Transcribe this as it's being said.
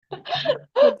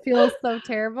feel so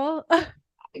terrible.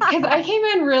 Because I came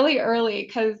in really early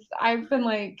because I've been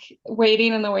like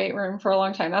waiting in the weight room for a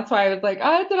long time. That's why I was like,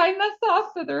 oh, did I mess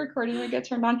up so the recording would get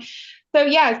turned on? So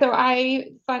yeah,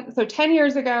 so 10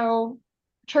 years ago,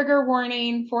 trigger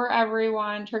warning for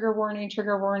everyone, trigger warning,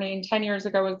 trigger warning. 10 years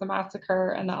ago was the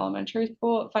massacre in the elementary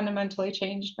school. It fundamentally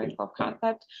changed my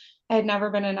self-concept. I had never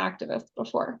been an activist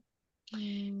before.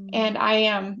 And I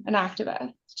am an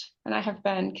activist, and I have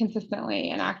been consistently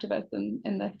an activist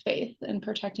in this space in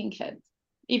protecting kids,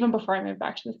 even before I moved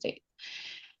back to the States.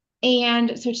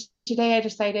 And so today I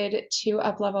decided to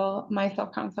up-level my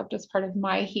self-concept as part of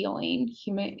my healing,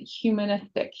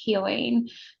 humanistic healing,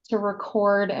 to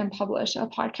record and publish a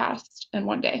podcast in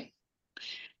one day.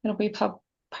 It'll be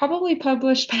probably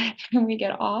published by the time we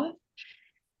get off.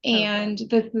 And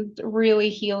this is really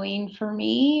healing for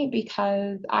me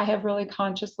because I have really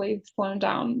consciously slowed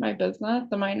down my business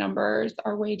and my numbers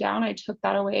are way down. I took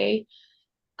that away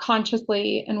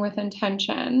consciously and with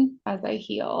intention as I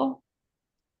heal.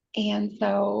 And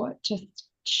so just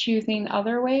choosing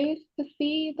other ways to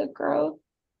see the growth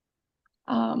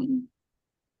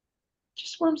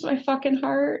just warms my fucking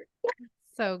heart.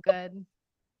 So good.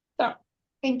 So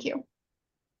thank you.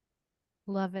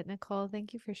 Love it, Nicole.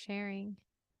 Thank you for sharing.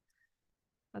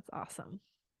 That's awesome.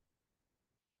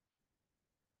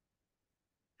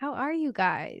 How are you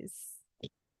guys?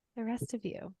 The rest of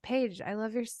you. Paige, I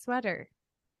love your sweater.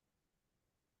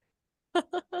 What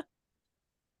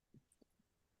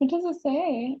does it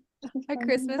say? A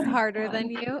Christmas harder than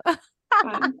you.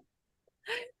 Fun.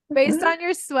 Based on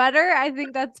your sweater, I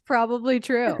think that's probably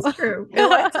true. It's true. It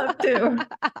lights up too.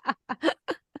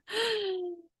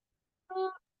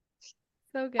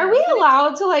 So good. Are we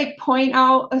allowed to like point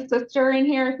out a sister in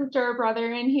here, a sister or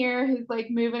brother in here who's like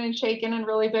moving and shaking in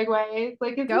really big ways?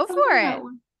 Like, Go for it.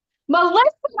 Melissa,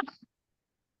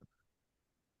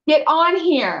 get on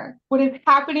here. What is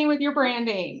happening with your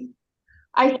branding?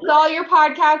 I saw your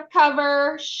podcast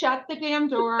cover. Shut the damn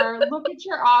door. Look at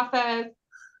your office.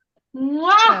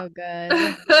 Mwah! So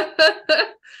good.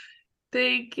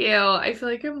 Thank you. I feel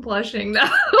like I'm blushing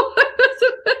now.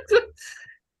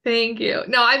 Thank you.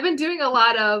 No, I've been doing a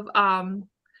lot of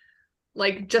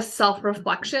like just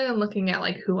self-reflection and looking at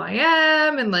like who I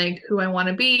am and like who I want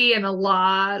to be, and a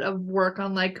lot of work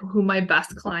on like who my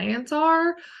best clients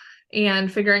are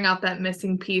and figuring out that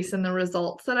missing piece and the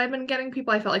results that I've been getting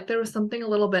people. I felt like there was something a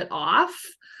little bit off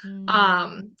in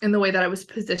the way that I was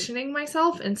positioning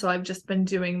myself. And so I've just been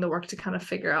doing the work to kind of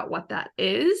figure out what that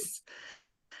is.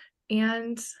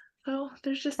 And so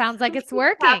there's just sounds like it's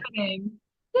working. Happening.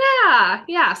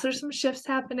 Yeah. So there's some shifts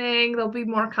happening. There'll be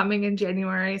more coming in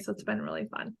January. So it's been really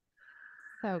fun.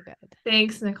 So good.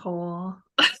 Thanks, Nicole.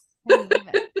 I love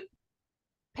it.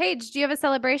 Paige, do you have a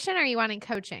celebration or are you wanting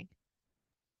coaching?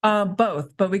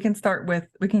 Both, but we can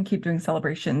keep doing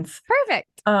celebrations.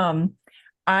 Perfect. I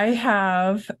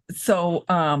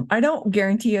don't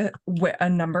guarantee a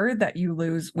number that you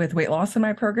lose with weight loss in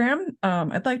my program.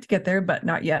 I'd like to get there, but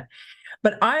not yet.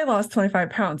 But I lost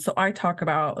 25 pounds. So I talk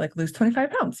about like lose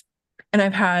 25 pounds. And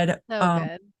I've had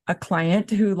a client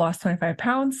who lost 25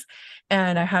 pounds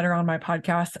and I had her on my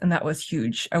podcast, and that was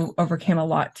huge. I overcame a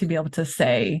lot to be able to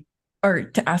say, or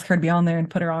to ask her to be on there and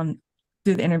put her on,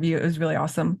 do the interview. It was really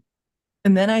awesome.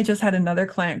 And then I just had another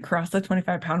client cross the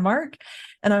 25-pound mark,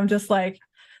 and I'm just like,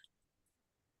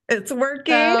 it's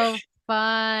working. So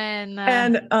fun.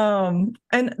 And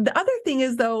the other thing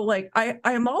is though, like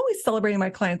I'm always celebrating my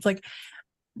clients. Like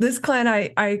this client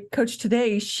I coached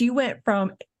today, she went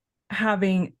from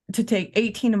having to take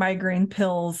 18 migraine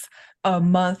pills a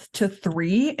month to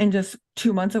 3 in just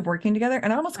 2 months of working together.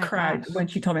 And I almost cried when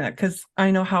she told me that, because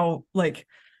I know how like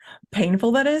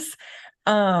painful that is.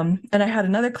 And I had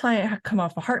another client come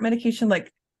off a heart medication,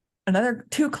 like another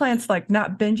 2 clients, like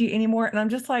not bingy anymore. And I'm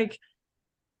just like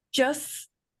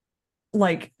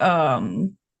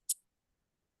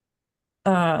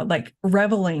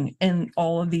reveling in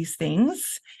all of these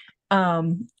things,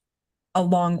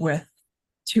 along with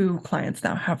 2 clients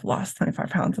now have lost 25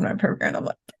 pounds in my program. I'm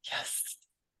like, yes.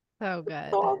 So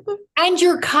good. Awesome. And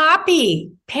your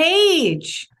copy,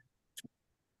 Paige.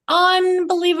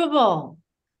 Unbelievable.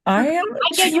 I am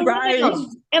emails,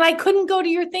 and I couldn't go to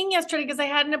your thing yesterday because I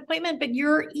had an appointment, but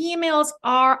your emails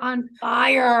are on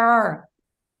fire.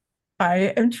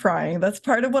 I am trying. That's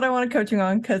part of what I want coaching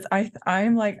on, because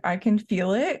I'm like, I can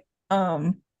feel it.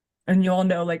 And you all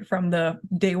know, like from the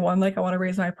day one, like I want to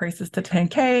raise my prices to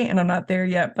 10K, and I'm not there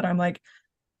yet, but I'm like,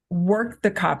 work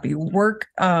the copy, work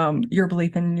your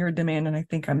belief in your demand. And I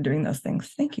think I'm doing those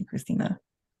things. Thank you, Christina.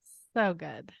 So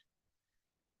good.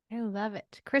 I love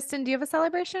it. Kristen, do you have a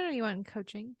celebration or you want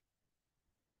coaching?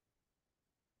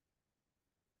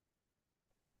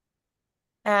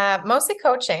 Mostly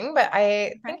coaching, but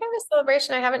I think I have a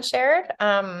celebration I haven't shared.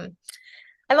 I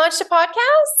launched a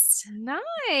podcast,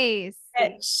 Nice.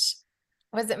 which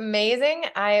was amazing.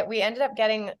 We ended up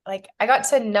getting I got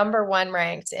to #1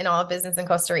 ranked in all of business in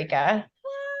Costa Rica.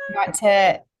 Got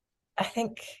to, I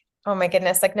think, oh my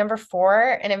goodness,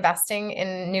 #4 in investing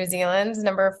in New Zealand,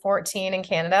 #14 in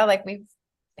Canada. We've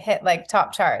hit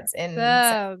top charts in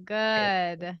So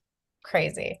good.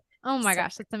 crazy. Oh my So-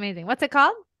 gosh, that's amazing. What's it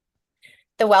called?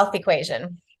 The Wealth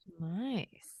Equation. Nice.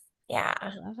 Yeah.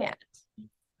 I love Yeah. it.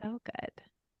 So good.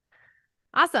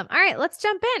 Awesome. All right, let's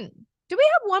jump in. Do we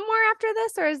have one more after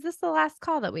this, or is this the last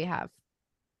call that we have?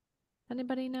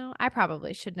 Anybody know? I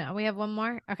probably should know. We have one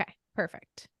more? Okay,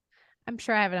 perfect. I'm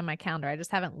sure I have it on my calendar. I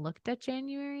just haven't looked at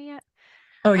January yet.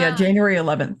 Oh yeah, January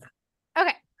 11th.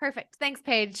 Okay, perfect. Thanks,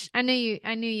 Paige. I knew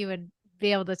you would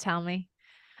be able to tell me.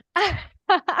 Go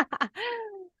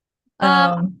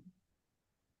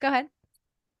ahead.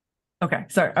 Okay,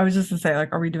 sorry. I was just gonna say,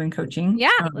 are we doing coaching? Yeah,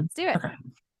 let's do it. Okay.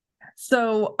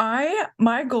 So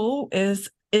my goal is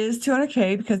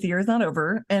 200K because the year is not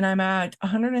over, and I'm at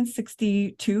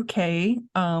 162K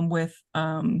with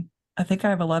I think I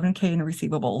have 11K in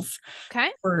receivables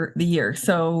for the year.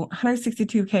 So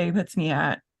 162K puts me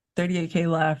at 38K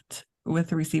left with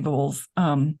the receivables,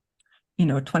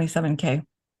 27K.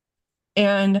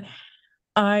 And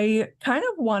I kind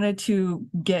of wanted to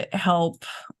get help,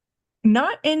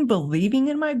 not in believing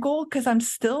in my goal, because I'm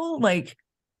still by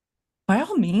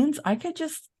all means, I could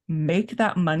just make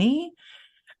that money.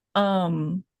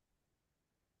 But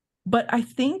I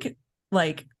think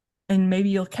and maybe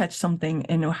you'll catch something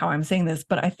and know how I'm saying this,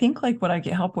 but I think what I'd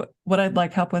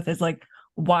like help with is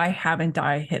why haven't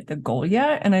I hit the goal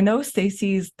yet? And I know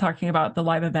Stacy's talking about the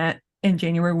live event in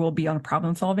January will be on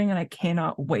problem solving, and I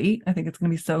cannot wait. I think it's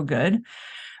going to be so good.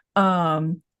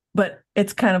 But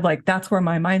it's kind of that's where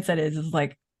my mindset is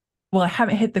well, I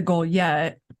haven't hit the goal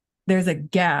yet. There's a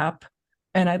gap,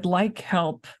 and I'd like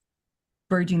help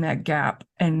bridging that gap.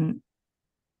 And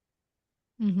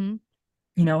you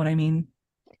know what I mean?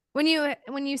 When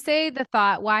you say the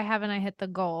thought, why haven't I hit the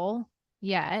goal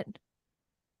yet?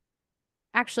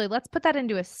 Actually, let's put that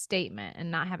into a statement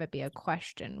and not have it be a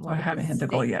question. I haven't hit the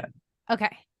goal yet.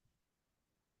 Okay.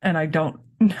 And I don't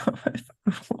know if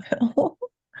I will.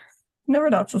 Never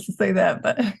not supposed to say that,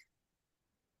 but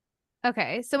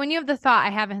okay. So when you have the thought, I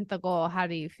haven't hit the goal, how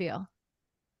do you feel?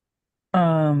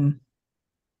 A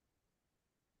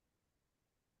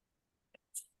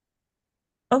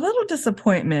little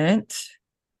disappointment.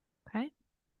 Okay.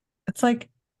 It's like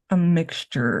a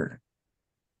mixture.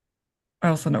 I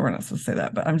also know we're not supposed to say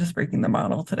that, but I'm just breaking the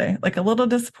model today. A little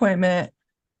disappointment,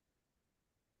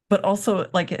 but also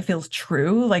it feels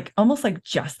true, almost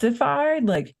justified.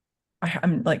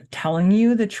 I'm telling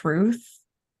you the truth.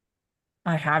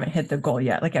 I haven't hit the goal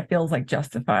yet. It feels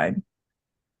justified.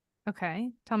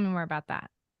 Okay. Tell me more about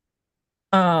that.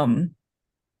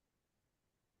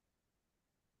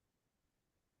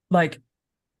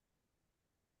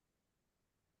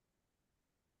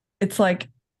 It's the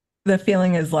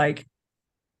feeling is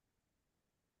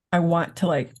I want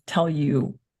to tell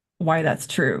you why that's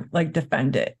true,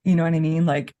 defend it. You know what I mean?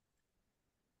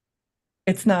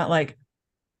 It's not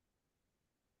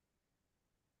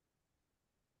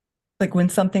when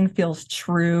something feels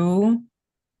true,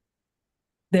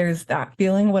 there's that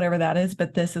feeling, whatever that is.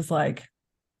 But this is I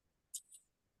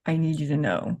need you to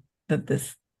know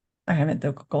that I haven't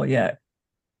hit the goal yet.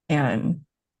 And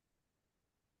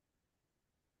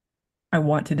I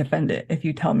want to defend it if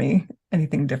you tell me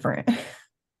anything different.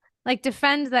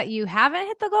 Defend that you haven't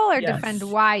hit the goal, or Yes. defend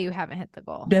why you haven't hit the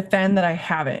goal? Defend that I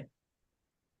haven't.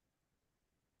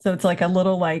 So it's a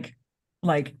little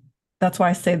that's why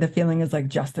I say the feeling is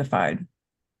justified.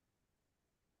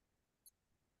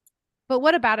 But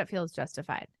what about it feels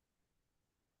justified?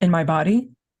 In my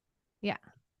body? Yeah.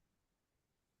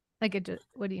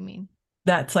 What do you mean?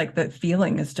 That's the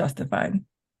feeling is justified.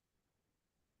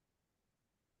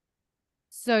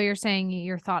 So you're saying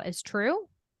your thought is true?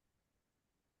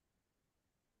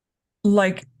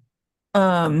 So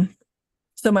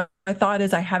my thought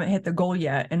is I haven't hit the goal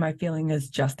yet, and my feeling is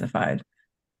justified.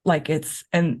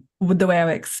 And with the way I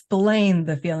would explain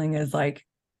the feeling is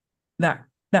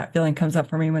that feeling comes up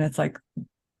for me when it's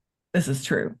this is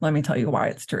true. Let me tell you why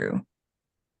it's true.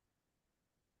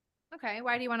 Okay.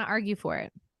 Why do you want to argue for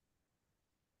it?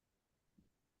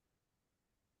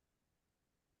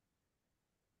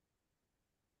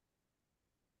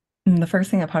 And the first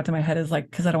thing that popped in my head is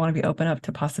because I don't want to be open up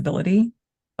to possibility.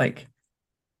 Okay.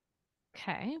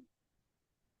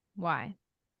 Why?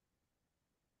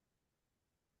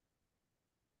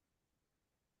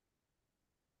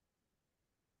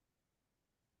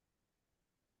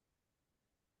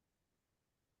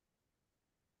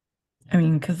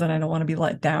 mean, because then I don't want to be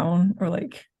let down or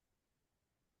like.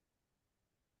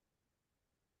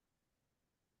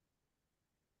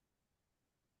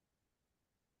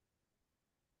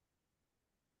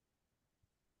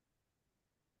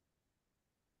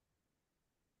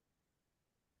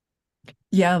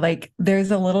 Yeah, like there's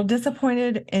a little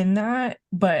disappointed in that,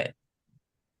 but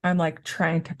I'm like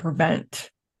trying to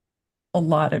prevent a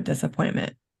lot of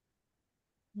disappointment.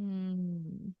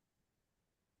 Hmm.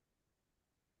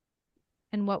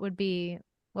 And what would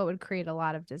create a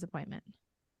lot of disappointment?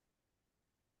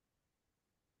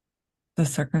 The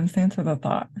circumstance or the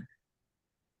thought.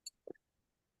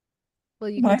 Well,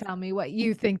 you Why? can tell me what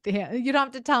you think you don't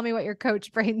have to tell me what your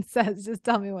coach brain says. Just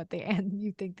tell me what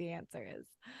you think the answer is.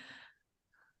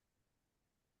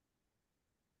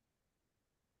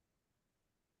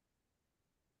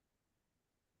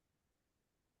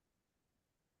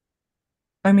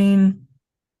 I mean,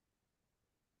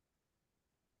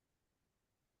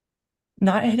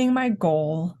 not hitting my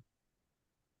goal.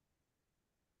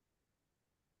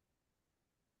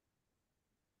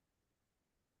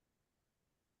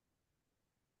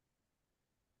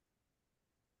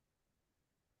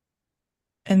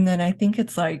 And then I think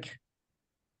it's like,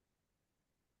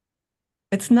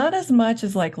 it's not as much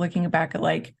as like looking back at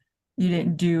like, you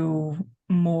didn't do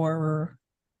more,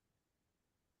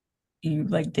 you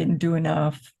like didn't do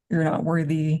enough, you're not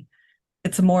worthy.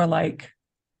 It's more like,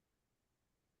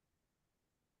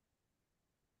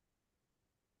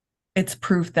 it's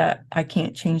proof that I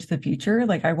can't change the future.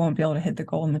 Like I won't be able to hit the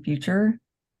goal in the future.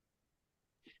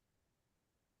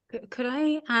 Could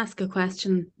I ask a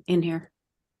question in here?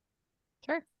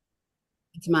 Sure.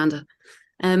 It's Amanda.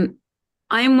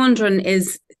 I'm wondering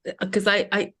is because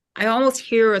I almost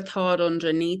hear a thought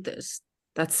underneath it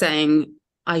that's saying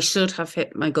I should have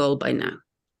hit my goal by now.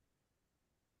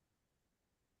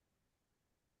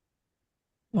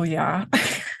 Well, yeah.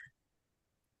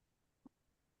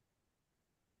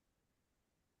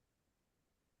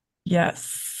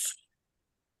 Yes.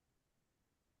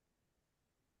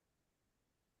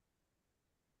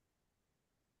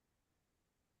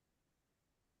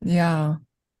 Yeah.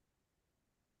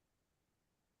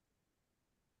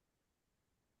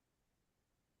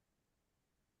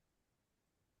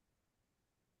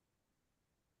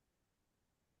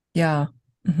 Yeah.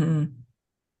 Hmm.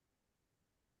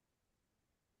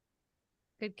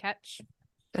 Good catch.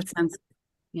 That sounds,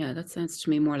 yeah, that sounds to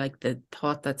me more like the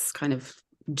thought that's kind of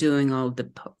doing all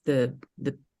the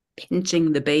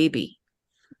pinching the baby.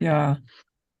 Yeah.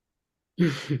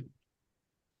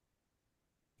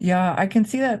 Yeah, I can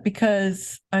see that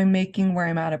because I'm making where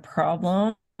I'm at a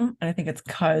problem. And I think it's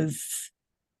because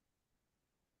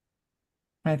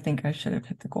I think I should have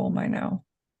hit the goal by now.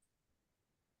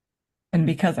 And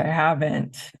because I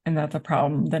haven't, and that's a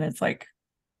problem, then it's like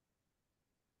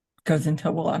goes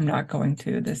into, well, I'm not going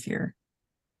to this year.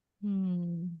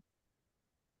 Hmm.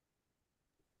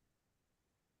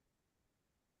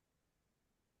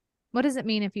 What does it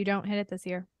mean if you don't hit it this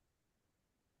year?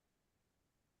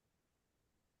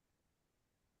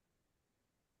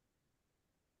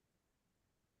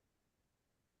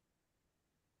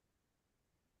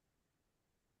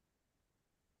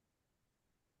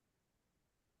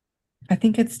 I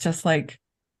think it's just like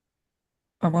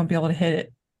I won't be able to hit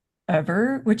it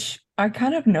ever, which I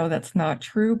kind of know that's not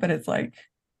true, but it's like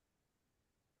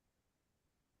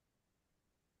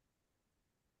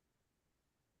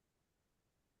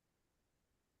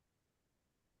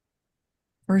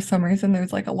for some reason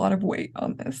there's like a lot of weight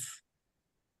on this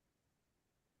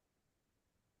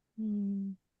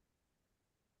Hmm.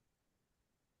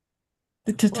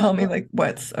 to tell me like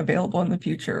what's available in the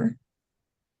future.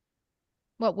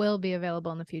 What will be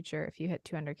available in the future if you hit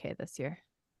 200K this year?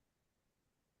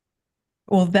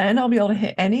 Well, then I'll be able to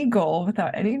hit any goal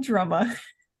without any drama.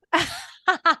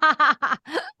 I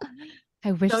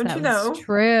wish Don't that you was know?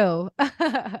 true.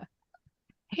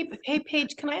 Hey,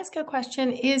 Paige, can I ask a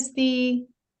question?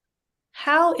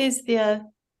 How is the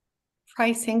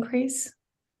price increase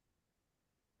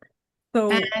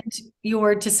So and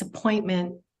your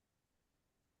disappointment?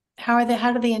 How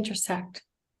do they intersect?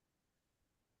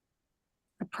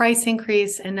 A price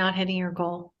increase and not hitting your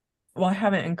goal. well, I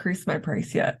haven't increased my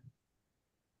price yet.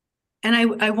 And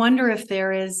I wonder if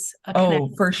there is a Oh,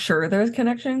 connection. for sure there's a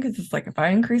connection because it's like if I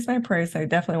increase my price, I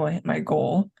definitely will hit my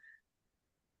goal.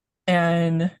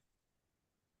 And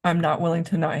I'm not willing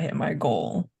to not hit my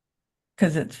goal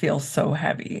because it feels so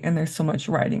heavy and there's so much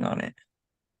riding on it.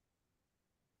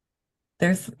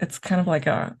 It's kind of like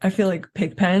I feel like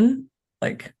Pigpen,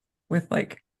 like with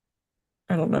like,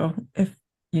 I don't know if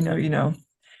you know,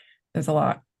 there's a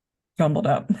lot jumbled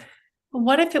up.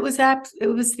 What if it was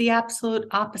the absolute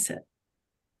opposite?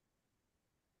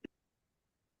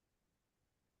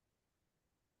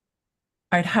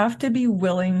 I'd have to be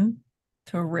willing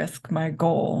to risk my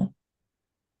goal.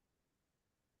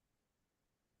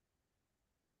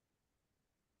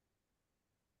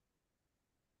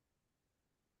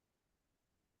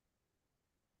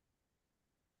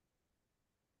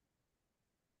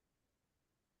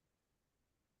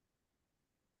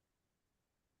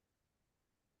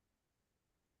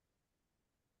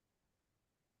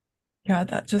 Yeah,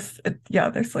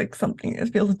 there's like something,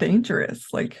 it feels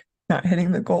dangerous, like not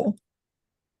hitting the goal.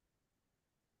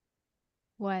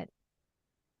 What?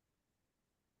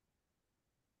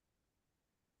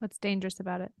 What's dangerous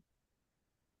about it?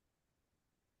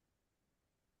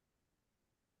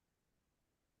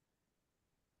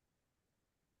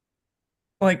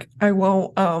 Like I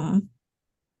won't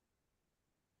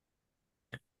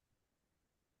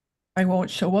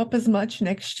show up as much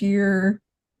next year,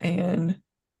 and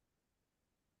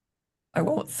I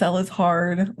won't sell as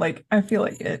hard. Like I feel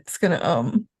like it's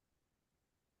gonna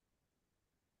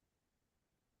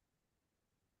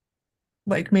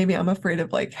like maybe I'm afraid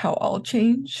of like how I'll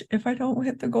change if I don't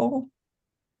hit the goal.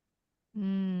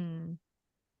 Hmm.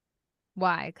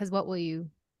 Why? Because what will you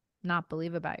not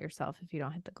believe about yourself if you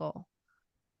don't hit the goal?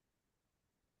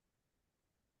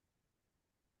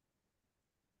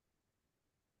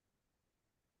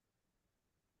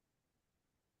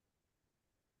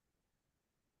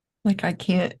 Like I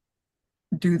can't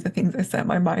do the things I set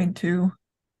my mind to.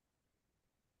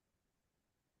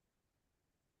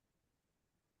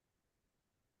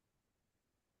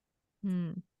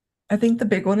 Hmm. I think the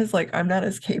big one is like I'm not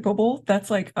as capable. That's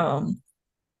like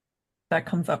that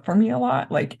comes up for me a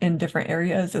lot, like in different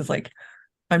areas, is like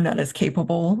I'm not as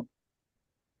capable.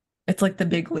 It's like the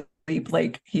big leap,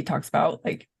 like he talks about,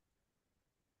 like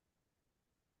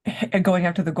going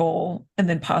after the goal and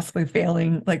then possibly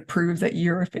failing, like proves that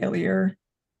you're a failure.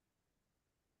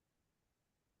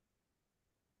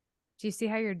 Do you see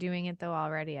how you're doing it though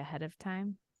already ahead of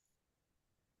time?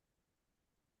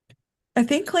 I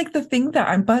think like the thing that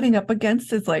I'm butting up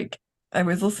against is like I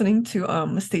was listening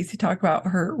to Stacy talk about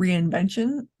her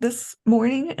reinvention this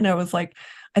morning, and I was like,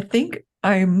 I think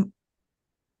I'm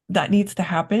that needs to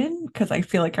happen because I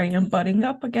feel like I am butting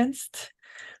up against,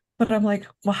 but I'm like,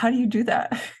 well, how do you do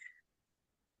that?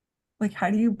 Like,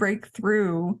 how do you break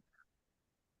through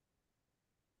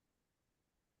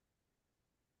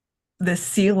this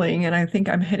ceiling? And I think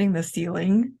I'm hitting the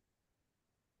ceiling,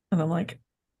 and I'm like,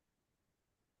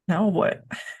 now what?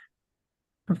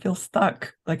 I feel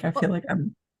stuck. Like I feel like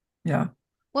yeah.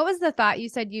 What was the thought you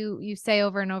said you say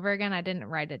over and over again? I didn't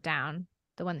write it down.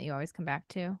 The one that you always come back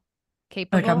to. Like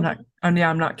Capable?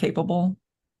 I'm not capable.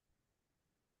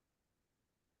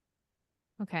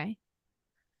 Okay.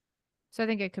 So I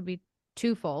think it could be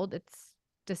twofold. It's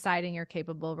deciding you're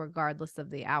capable regardless of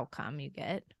the outcome you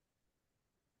get.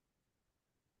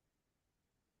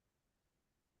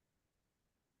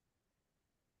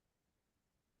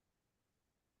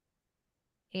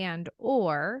 And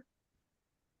or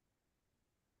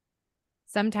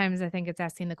sometimes I think it's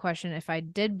asking the question, if I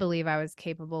did believe I was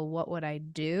capable, what would I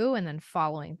do? And then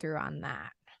following through on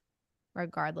that,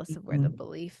 regardless of where the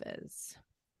belief is.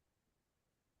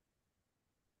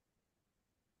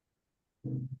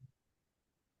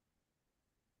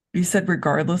 You said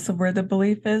regardless of where the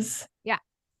belief is? Yeah.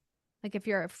 Like if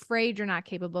you're afraid you're not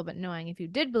capable, but knowing if you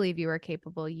did believe you were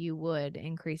capable, you would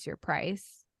increase your price.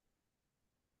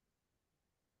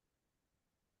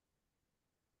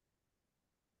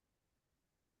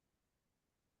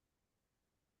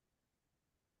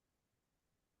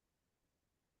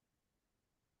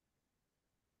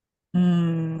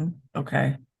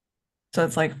 Okay. So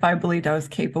it's like if I believed I was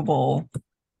capable,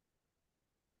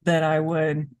 that I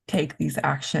would take these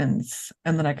actions,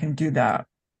 and then I can do that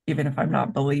even if I'm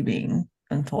not believing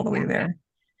and totally there.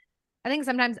 I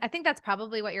think that's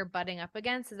probably what you're butting up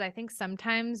against is I think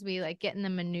sometimes we like get in the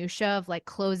minutia of like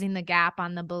closing the gap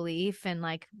on the belief and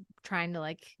like trying to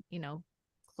like,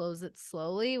 close it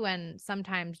slowly, when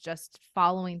sometimes just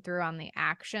following through on the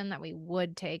action that we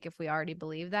would take if we already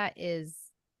believe that is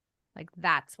like,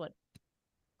 that's what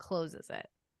closes it.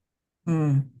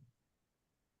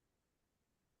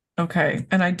 Okay.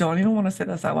 And I don't even want to say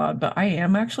this out loud, but I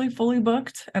am actually fully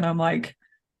booked. And I'm like,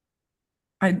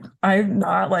 I'm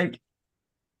not like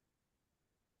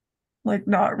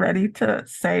not ready to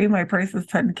say my price is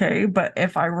 10K, but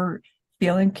if I were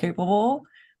feeling capable,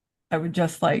 I would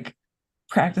just like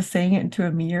practice saying it into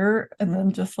a mirror and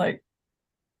then just like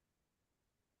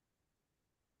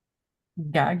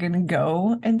gag and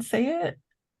go and say it,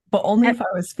 but only if I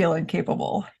was feeling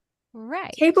capable.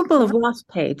 Right. Capable of what,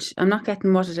 Paige? I'm not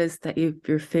getting what it is that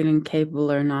you're feeling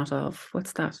capable or not of.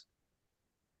 What's that?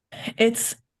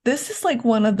 It's this is like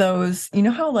one of those, you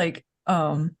know how like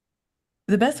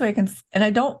the best way I can, and I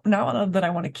don't, not that I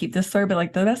want to keep this story, but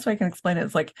like the best way I can explain it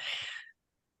is like,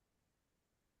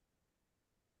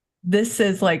 this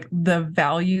is like the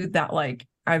value that like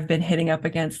I've been hitting up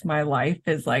against my life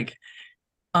is like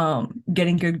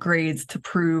getting good grades to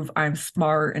prove I'm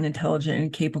smart and intelligent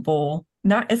and capable.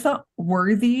 It's not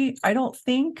worthy, I don't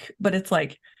think, but it's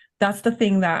like that's the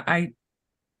thing that I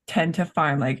tend to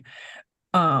find like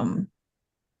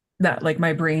that like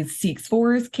my brain seeks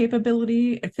for is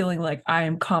capability and feeling like I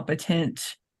am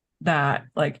competent, that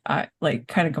like I like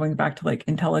kind of going back to like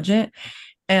intelligent.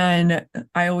 And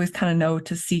I always kind of know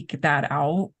to seek that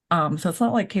out. So it's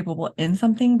not like capable in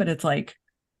something, but it's like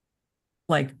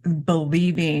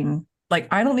believing, like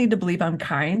I don't need to believe I'm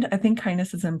kind. I think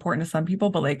kindness is important to some people,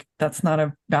 but like that's not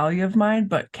a value of mine,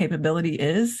 but capability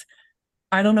is.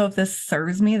 I don't know if this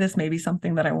serves me. This may be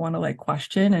something that I want to like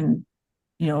question and,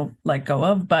 you know, let go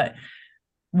of. But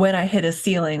when I hit a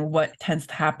ceiling, what tends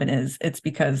to happen is it's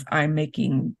because I'm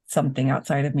making something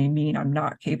outside of me mean I'm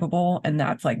not capable. And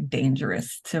that's like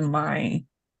dangerous to my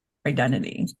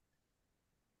identity.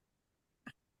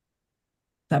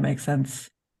 That makes sense.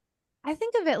 I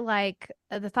think of it like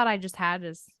the thought I just had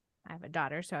is I have a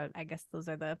daughter, so I guess those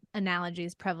are the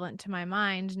analogies prevalent to my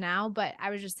mind now. But I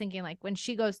was just thinking, like, when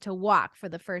she goes to walk for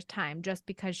the first time, just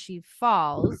because she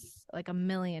falls like a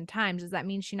million times, does that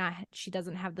mean she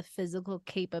doesn't have the physical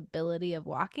capability of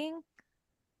walking?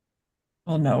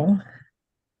 Well, no.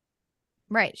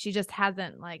 Right. She just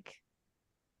hasn't like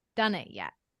done it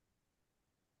yet.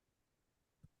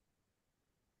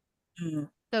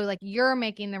 So like you're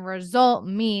making the result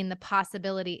mean the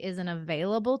possibility isn't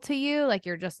available to you, like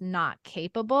you're just not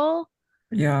capable.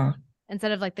 Yeah.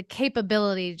 Instead of like the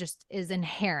capability just is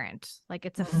inherent, like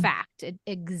it's a fact. It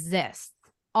exists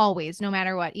always, no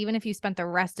matter what. Even if you spent the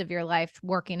rest of your life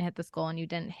working to hit this goal and you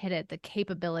didn't hit it, the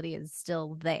capability is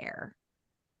still there.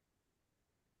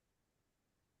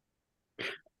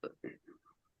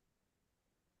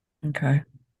 Okay.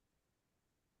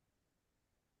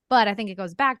 But I think it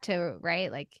goes back to,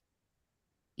 right, like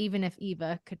even if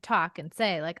Eva could talk and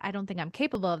say, like, I don't think I'm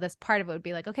capable of this, part of it would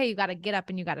be like, okay, you got to get up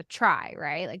and you got to try,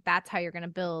 right? Like that's how you're going to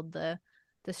build the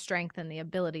strength and the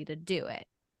ability to do it.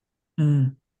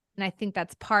 And I think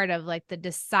that's part of like the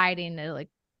deciding to like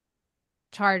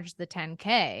charge the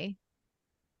 10K.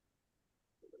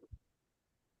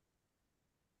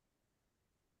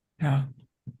 Yeah.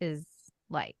 Is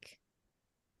like,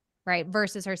 right?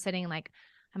 Versus her sitting like,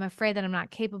 I'm afraid that I'm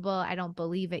not capable. I don't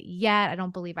believe it yet. I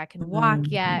don't believe I can walk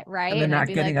yet. Right. And then not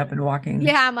getting up and walking.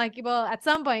 Yeah. I'm like, well, at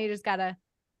some point you just got to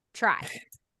try.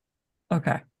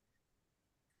 Okay.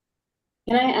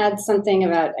 Can I add something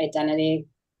about identity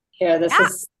here? This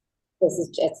is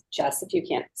it's Jess, if you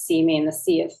can't see me in the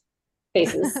sea of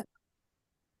faces.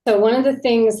 So one of the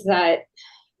things that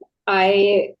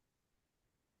I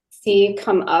see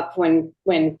come up when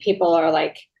people are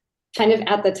like kind of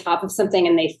at the top of something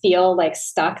and they feel like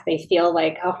stuck, they feel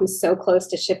like, oh, I'm so close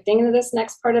to shifting into this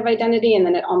next part of identity. And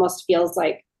then it almost feels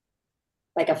like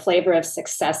a flavor of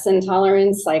success and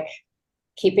tolerance, like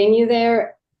keeping you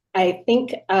there. I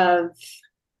think of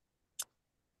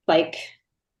like,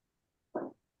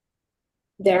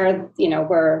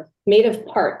 we're made of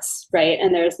parts, right?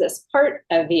 And there's this part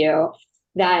of you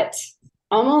that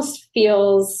almost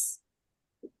feels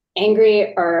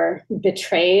angry or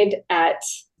betrayed at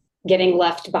getting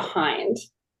left behind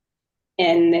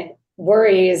and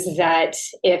worries that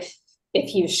if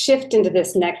you shift into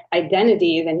this next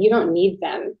identity, then you don't need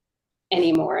them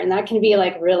anymore. And that can be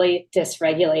like really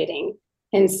dysregulating.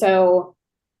 And so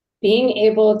being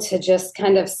able to just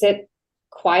kind of sit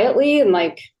quietly and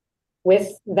like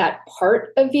with that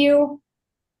part of you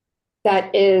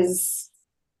that is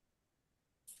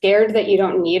scared that you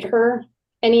don't need her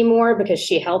anymore because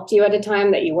she helped you at a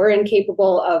time that you were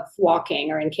incapable of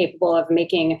walking or incapable of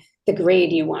making the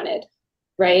grade you wanted,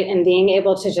 right? And being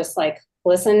able to just like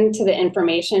listen to the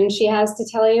information she has to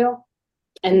tell you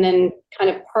and then kind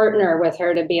of partner with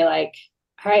her to be like,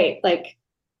 all right, like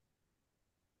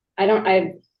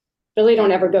I really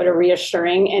don't ever go to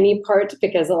reassuring any part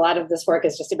because a lot of this work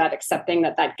is just about accepting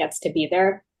that gets to be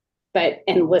there,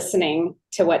 and listening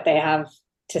to what they have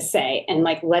to say and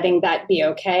like letting that be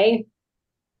okay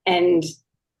and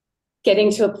getting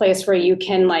to a place where you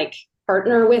can like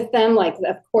partner with them. Like,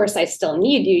 of course, I still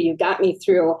need you. You got me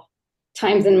through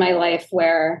times in my life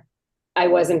where I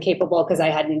wasn't capable because I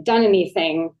hadn't done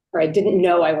anything or I didn't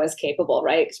know I was capable,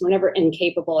 right? Because we're never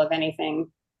incapable of anything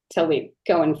till we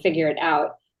go and figure it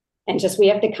out. And just, we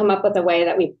have to come up with a way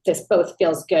that this both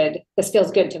feels good. This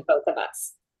feels good to both of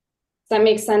us. Does that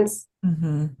make sense?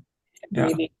 Mm-hmm. Yeah.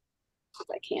 as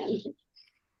I can.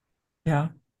 Yeah.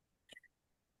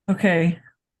 Okay.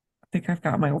 I think I've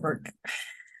got my work.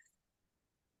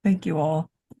 Thank you all.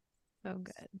 So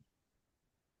good.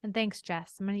 And thanks,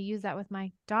 Jess. I'm going to use that with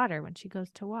my daughter when she goes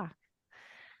to walk.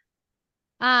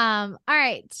 All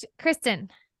right,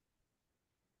 Kristen.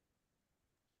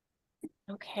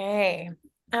 Okay.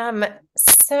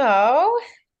 So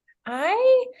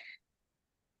I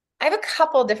have a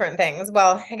couple different things.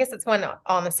 Well, I guess it's one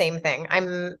on the same thing.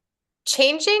 I'm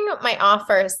changing my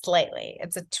offer slightly.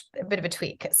 It's a bit of a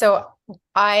tweak. So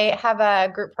I have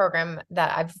a group program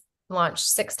that I've launched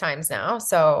 6 times now.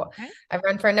 So Okay. I've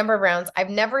run for a number of rounds. I've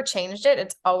never changed it.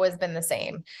 It's always been the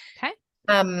same. Okay.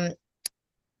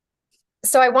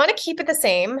 So I want to keep it the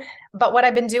same, but what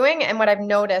I've been doing and what I've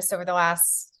noticed over the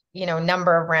last,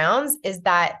 number of rounds is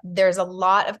that there's a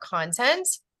lot of content.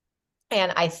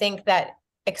 And I think that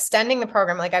extending the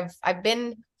program, like I've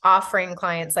been offering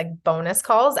clients like bonus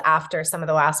calls after some of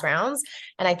the last rounds.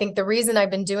 And I think the reason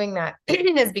I've been doing that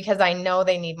is because I know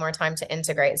they need more time to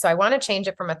integrate. So I want to change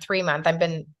it from a 3-month.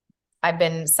 I've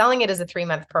been selling it as a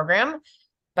 3-month program,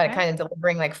 but Okay. kind of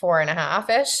delivering like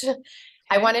 4.5-ish.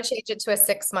 I want to change it to a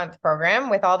 6-month program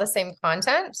with all the same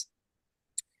content,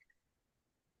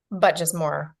 but just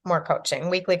more coaching,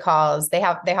 weekly calls. They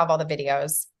have all the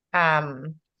videos.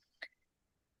 And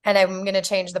I'm going to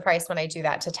change the price when I do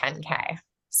that to 10K.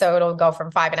 So it'll go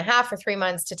from 5.5 for 3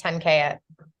 months to 10K at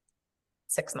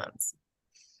 6 months.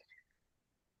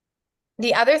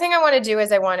 The other thing I want to do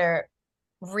is I want to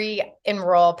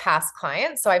re-enroll past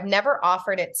clients. So I've never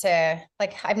offered it to,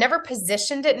 I've never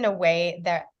positioned it in a way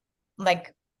that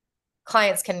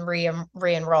clients can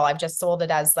re-enroll. I've just sold it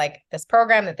as this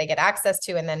program that they get access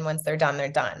to. And then once they're done,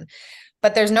 they're done.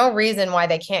 But there's no reason why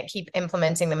they can't keep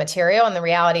implementing the material. And the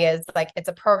reality is it's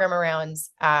a program around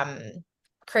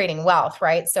creating wealth,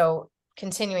 right? So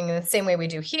continuing in the same way we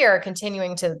do here,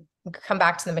 continuing to come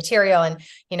back to the material and,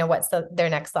 what's their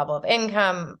next level of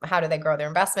income? How do they grow their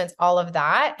investments? All of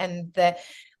that. And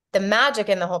the magic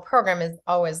in the whole program is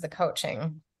always the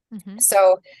coaching. Mm-hmm.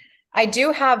 So I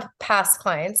do have past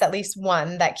clients, at least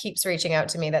one that keeps reaching out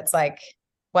to me. That's like,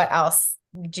 what else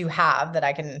do you have that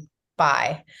I can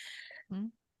buy?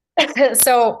 Mm-hmm.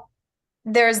 So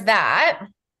there's that.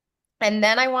 And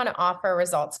then I want to offer a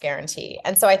results guarantee.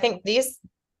 And so I think these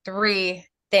 3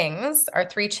 things are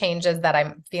 3 changes that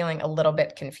I'm feeling a little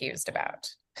bit confused about.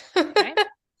 Okay.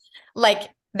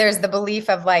 There's the belief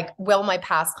of will my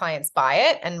past clients buy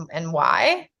it and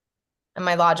why? And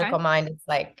my logical mind is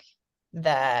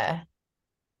the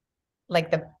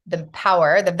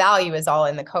power, the value is all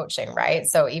in the coaching, right?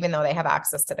 So even though they have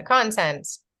access to the content,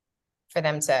 for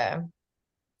them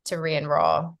to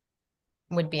re-enroll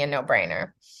would be a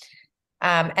no-brainer.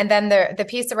 And then the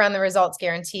piece around the results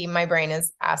guarantee, my brain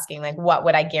is asking what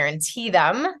would I guarantee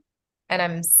them? And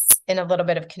I'm in a little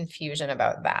bit of confusion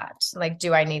about that.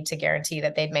 Do I need to guarantee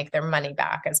that they'd make their money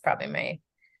back is probably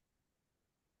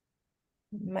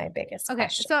my biggest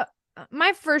question. So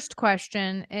my first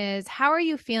question is, how are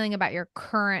you feeling about your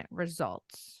current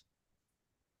results?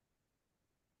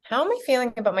 How am I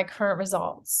feeling about my current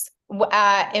results?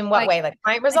 In what way?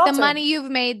 Client results? The money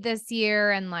you've made this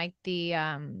year and the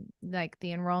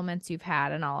enrollments you've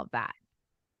had and all of that.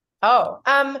 Oh,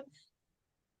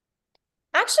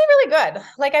 actually really good.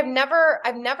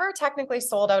 I've never technically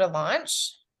sold out a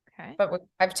launch. Okay. But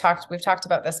we've talked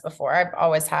about this before. I've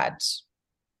always had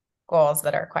goals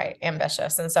that are quite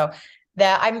ambitious. And so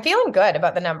I'm feeling good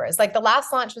about the numbers. The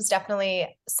last launch was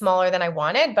definitely smaller than I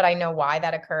wanted, but I know why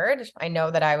that occurred. I know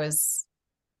that I was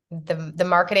the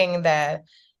marketing, the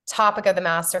topic of the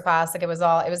masterclass, it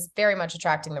was very much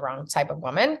attracting the wrong type of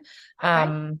woman.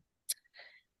 Okay.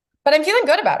 But I'm feeling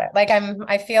good about it.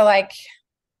 I feel like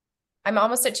I'm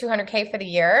almost at 200K for the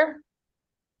year.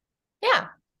 Yeah,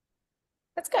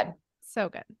 that's good. So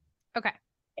good. Okay.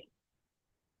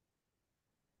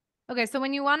 Okay. So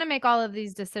when you want to make all of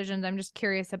these decisions, I'm just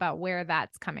curious about where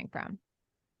that's coming from.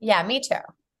 Yeah, me too.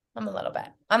 I'm a little bit.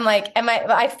 I'm I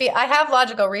have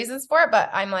logical reasons for it, but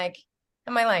I'm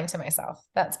am I lying to myself?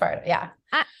 That's part of it. Yeah.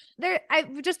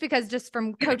 Just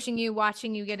from coaching you,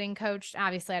 watching you getting coached,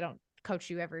 obviously I don't coach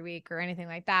you every week or anything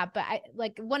like that, but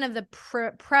one of the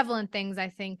prevalent things I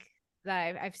think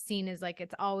that I've seen is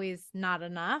it's always not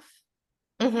enough.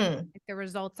 Mm-hmm. The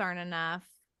results aren't enough.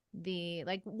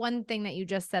 One thing that you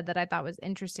just said that I thought was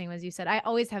interesting was you said, I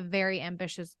always have very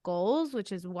ambitious goals,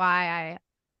 which is why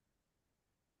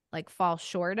I fall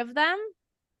short of them.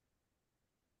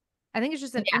 I think it's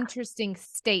just an interesting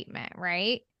statement,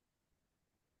 right?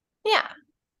 Yeah.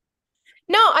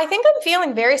 No, I think I'm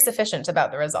feeling very sufficient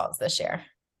about the results this year.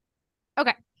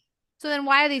 Okay. So then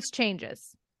why are these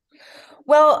changes?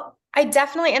 Well, I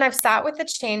definitely, and I've sat with the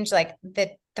change, like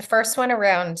the first one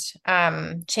around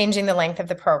changing the length of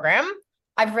the program.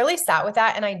 I've really sat with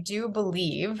that, and I do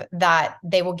believe that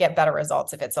they will get better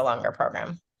results if it's a longer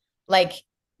program. Like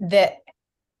the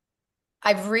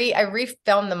I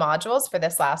refilmed the modules for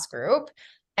this last group,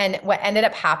 and what ended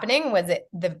up happening was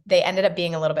they ended up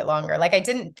being a little bit longer. Like I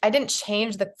didn't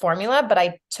change the formula, but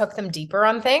I took them deeper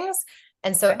on things.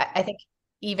 And so I think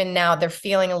even now they're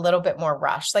feeling a little bit more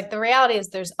rushed. Like the reality is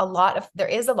there is a lot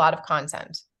of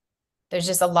content. There's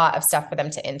just a lot of stuff for them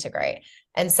to integrate.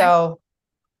 And so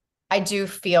I do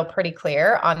feel pretty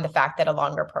clear on the fact that a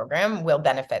longer program will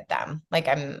benefit them. Like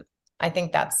I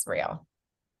think that's real.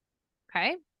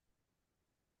 Okay.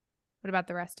 What about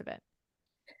the rest of it?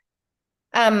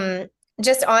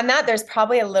 Just on that, there's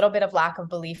probably a little bit of lack of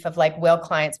belief of like,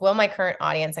 will my current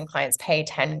audience and clients pay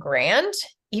 10 grand,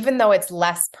 even though it's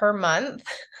less per month?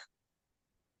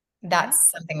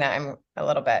 That's something that I'm a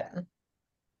little bit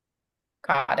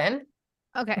caught in.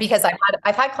 Okay. Because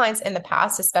I've had clients in the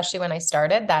past, especially when I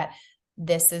started, that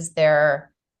this is the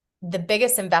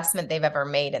biggest investment they've ever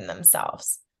made in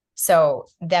themselves. So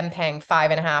them paying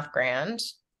 5.5 grand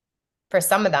for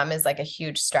some of them is like a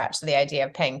huge stretch. So the idea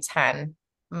of paying 10,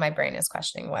 my brain is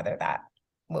questioning whether that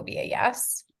will be a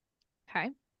yes. Okay.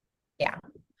 Yeah.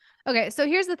 Okay. So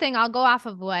here's the thing. I'll go off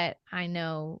of what I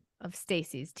know of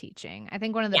Stacy's teaching. I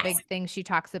think one of the big things she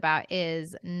talks about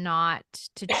is not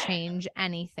to change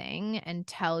anything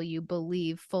until you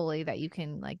believe fully that you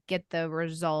can like get the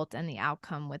result and the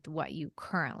outcome with what you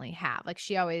currently have. Like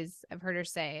I've heard her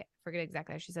say, I forget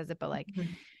exactly how she says it, but like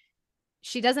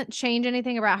she doesn't change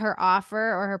anything about her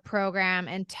offer or her program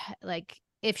and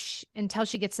until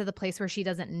she gets to the place where she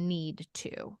doesn't need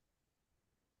to.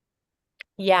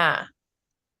 Yeah.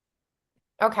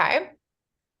 Okay.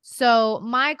 So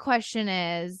my question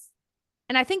is,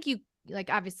 and I think you like,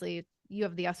 obviously you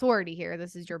have the authority here.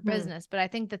 This is your business, but I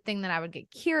think the thing that I would get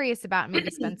curious about and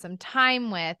maybe spend some time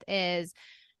with is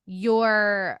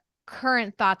your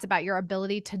current thoughts about your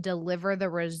ability to deliver the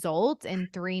result in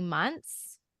 3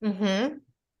 months. Mm-hmm.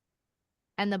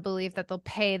 And the belief that they'll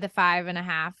pay the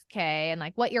 5.5K and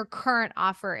like what your current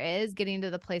offer is, getting to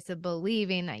the place of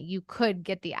believing that you could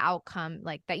get the outcome,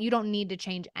 like that you don't need to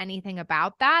change anything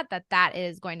about that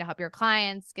is going to help your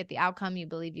clients get the outcome. You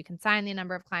believe you can sign the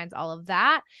number of clients, all of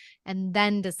that, and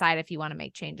then decide if you want to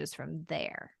make changes from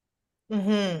there.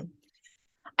 Mm-hmm.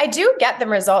 I do get the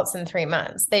results in 3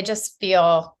 months. They just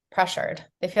feel pressured.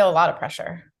 They feel a lot of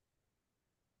pressure.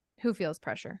 Who feels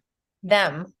pressure?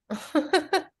 Them.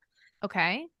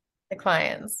 Okay. The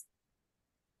clients.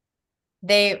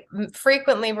 They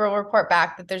frequently will report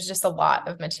back that there's just a lot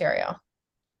of material.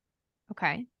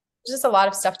 Okay. There's just a lot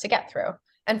of stuff to get through.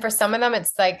 And for some of them,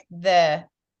 it's like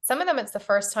some of them, it's the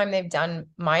first time they've done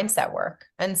mindset work.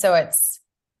 And so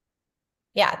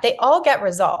they all get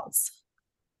results.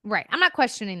 Right. I'm not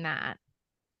questioning that.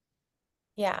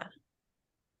 Yeah.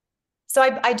 So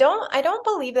I don't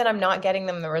believe that I'm not getting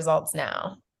them the results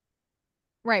now.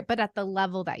 Right. But at the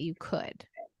level that you could.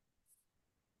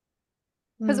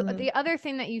 Because the other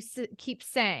thing that you keep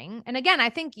saying, and again, I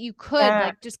think you could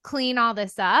like just clean all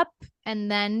this up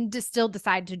and then just still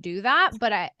decide to do that.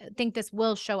 But I think this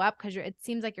will show up because it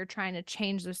seems like you're trying to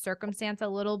change the circumstance a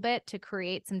little bit to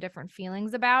create some different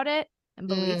feelings about it and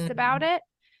beliefs about it.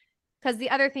 Because the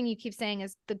other thing you keep saying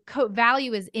is the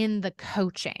value is in the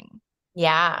coaching.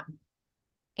 Yeah.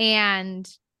 And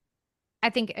I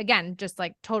think, again, just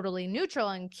like totally neutral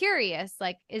and curious,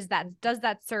 like, does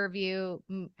that serve you?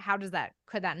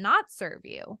 Could that not serve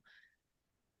you?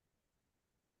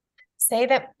 Say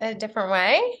that a different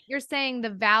way. You're saying the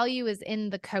value is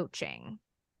in the coaching.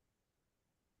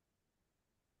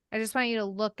 I just want you to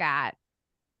look at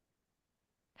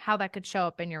how that could show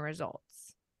up in your results.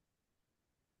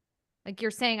 Like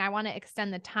you're saying, I want to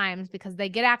extend the times because they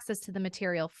get access to the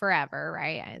material forever,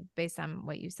 right? Based on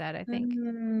what you said, I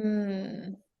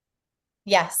think.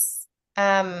 Yes.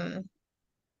 So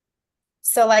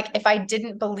like if I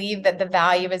didn't believe that the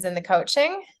value is in the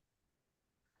coaching.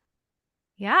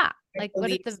 Yeah. Like what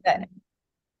is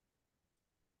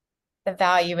the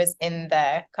value is in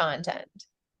the content.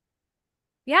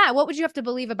 Yeah. What would you have to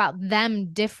believe about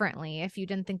them differently if you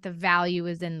didn't think the value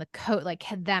is in the like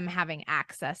them having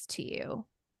access to you?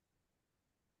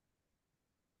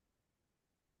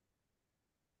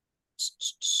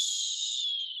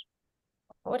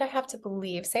 What would I have to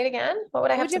believe? Say it again. What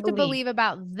would I have to believe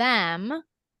about them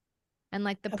and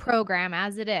like the program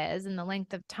as it is and the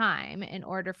length of time in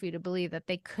order for you to believe that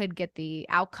they could get the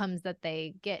outcomes that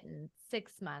they get in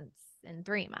 6 months, in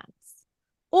 3 months,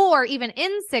 or even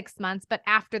in 6 months, but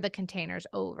after the container's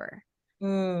over?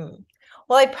 Well,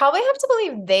 Well, I'd probably have to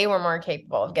believe they were more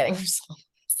capable of getting results.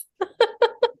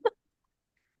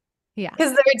 Yeah.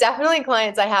 Because there are definitely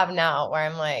clients I have now where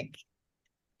I'm like,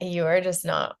 you are just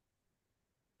not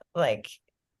like,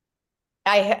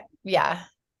 yeah.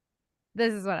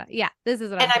 This is what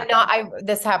And I'm I'm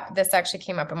not, this actually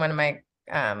came up in one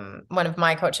of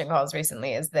my coaching calls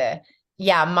recently is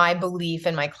my belief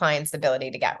in my client's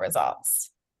ability to get results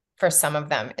for some of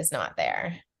them is not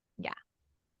there. Yeah.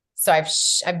 So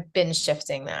I've been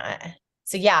shifting that.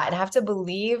 So yeah, I'd have to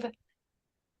believe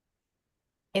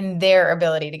in their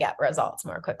ability to get results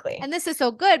more quickly. And this is so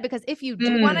good because if you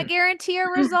do want to guarantee a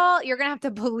result, you're going to have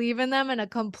to believe in them in a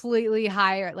completely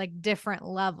higher, like different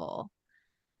level.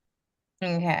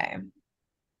 Okay.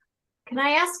 Can I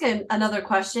ask another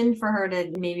question for her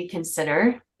to maybe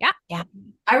consider? Yeah. Yeah.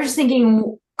 I was just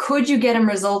thinking, could you get them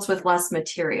results with less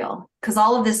material? Because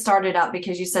all of this started up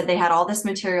because you said they had all this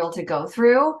material to go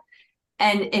through.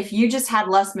 And if you just had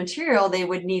less material, they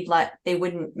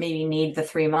wouldn't maybe need the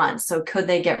 3 months. So could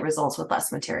they get results with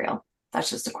less material?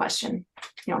 That's just a question.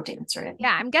 You don't have to answer it.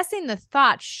 Yeah. I'm guessing the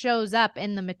thought shows up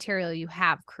in the material you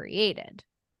have created.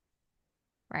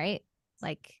 Right?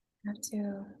 Like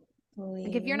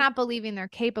if you're not believing they're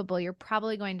capable, you're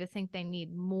probably going to think they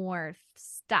need more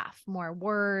stuff, more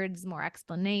words, more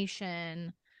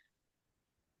explanation.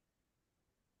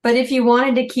 But if you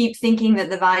wanted to keep thinking that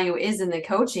the value is in the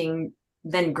coaching,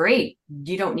 then great.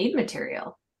 You don't need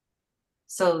material.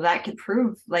 So that could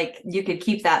prove like you could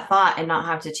keep that thought and not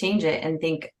have to change it and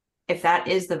think if that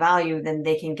is the value, then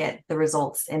they can get the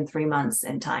results in 3 months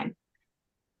in time.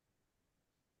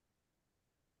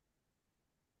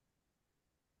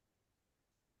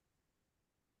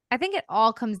 I think it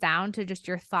all comes down to just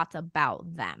your thoughts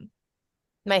about them.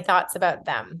 My thoughts about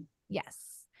them. Yes.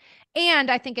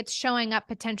 And I think it's showing up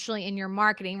potentially in your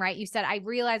marketing, right? You said, I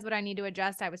realized what I need to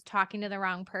adjust. I was talking to the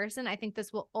wrong person. I think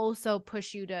this will also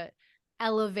push you to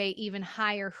elevate even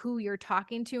higher who you're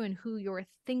talking to and who you're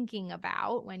thinking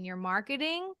about when you're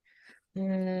marketing.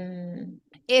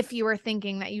 If you were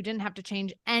thinking that you didn't have to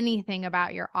change anything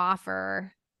about your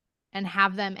offer and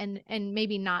have them and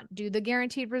maybe not do the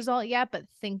guaranteed result yet, but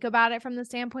think about it from the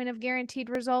standpoint of guaranteed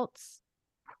results.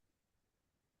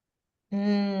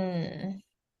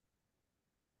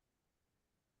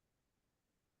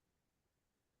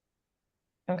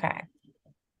 Okay.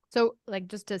 So like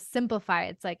just to simplify,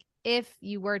 it's like if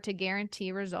you were to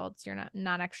guarantee results, you're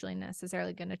not actually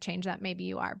necessarily going to change that. Maybe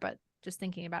you are, but just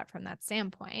thinking about it from that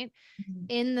standpoint,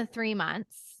 in the 3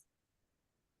 months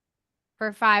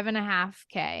for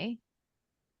 $5.5K,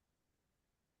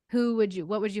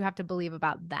 what would you have to believe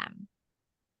about them?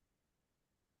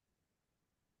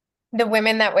 The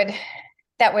women that would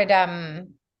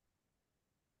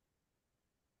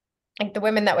like the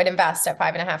women that would invest at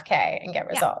 $5.5K and get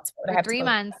results. For 3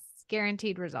 months,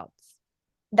 guaranteed results.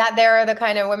 That there are the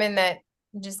kind of women that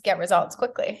just get results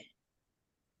quickly.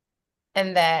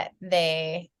 And that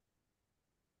they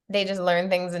just learn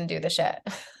things and do the shit.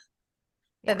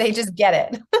 That they just get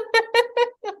it.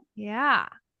 Yeah.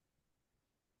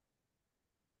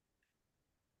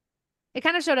 It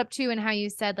kind of showed up too in how you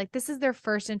said, like, this is their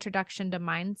first introduction to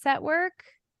mindset work.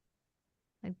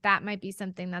 Like that might be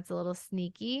something that's a little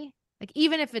sneaky. Like,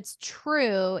 even if it's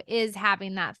true, is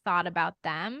having that thought about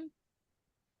them,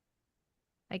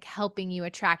 like helping you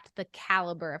attract the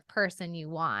caliber of person you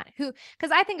want.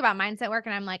 Because I think about mindset work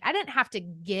and I'm like, I didn't have to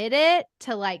get it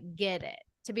to like get it,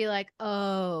 to be like,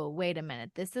 oh, wait a minute.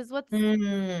 This is what's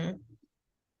like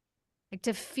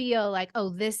to feel like, oh,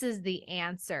 this is the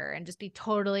answer, and just be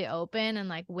totally open and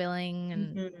like willing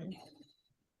and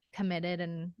committed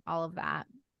and all of that.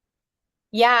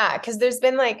 Yeah. Cause there's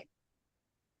been like,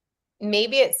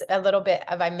 maybe it's a little bit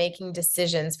of I'm making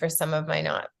decisions for some of my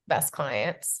not best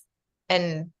clients.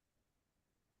 And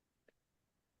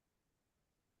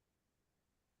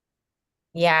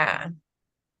yeah.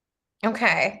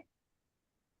 Okay.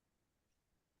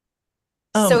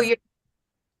 So you're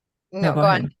no, go go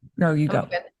ahead. on. No, you go.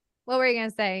 Good. What were you going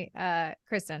to say,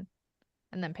 Kristen?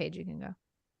 And then Paige, you can go.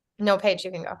 No, Paige, you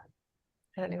can go.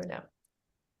 I don't even know.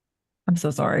 I'm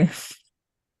so sorry. It's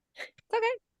okay.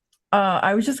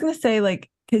 I was just going to say, like,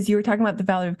 because you were talking about the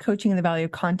value of coaching and the value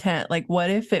of content. Like, what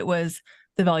if it was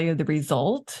the value of the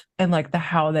result and like the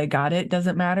how they got it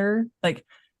doesn't matter? Like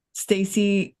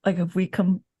Stacy, like if we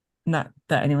not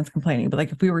that anyone's complaining, but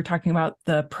like if we were talking about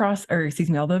all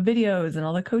the videos and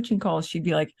all the coaching calls, she'd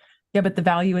be like, yeah, but the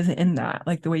value isn't in that.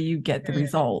 Like the way you get the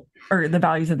result, or the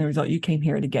value's in the result. You came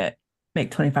here to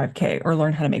make 25K or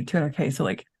learn how to make 200K. So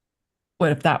like,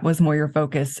 what if that was more your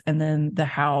focus, and then the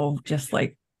how just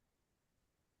like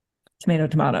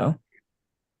tomato.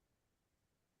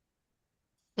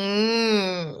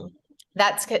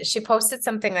 That's good. She posted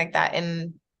something like that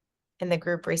in the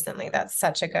group recently. That's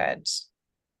such a good.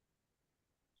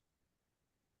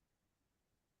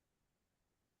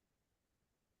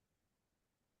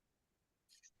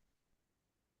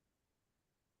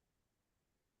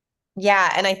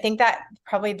 Yeah, and I think that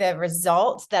probably the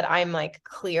result that I'm like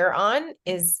clear on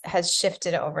has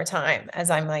shifted over time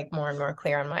as I'm like more and more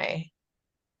clear on my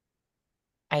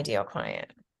ideal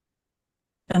client.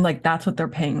 And like that's what they're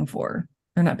paying for.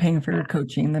 They're not paying for your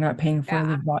coaching. They're not paying for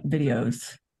the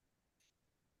videos.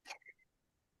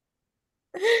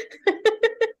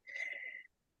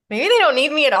 Maybe they don't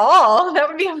need me at all. That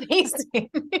would be amazing.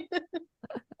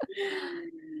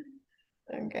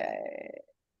 Okay.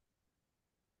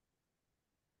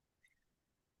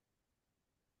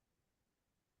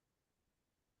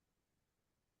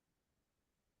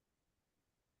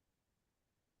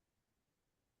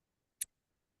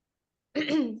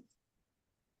 Do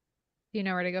you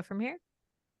know where to go from here?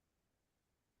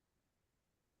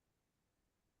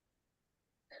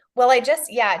 Well, just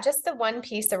the one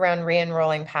piece around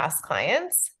re-enrolling past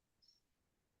clients.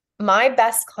 My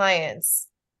best clients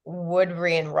would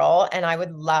re-enroll, and I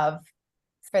would love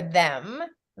for them,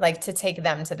 like, to take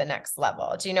them to the next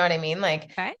level. Do you know what I mean?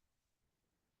 Like, Okay.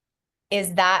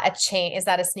 Is that a change? Is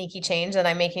that a sneaky change that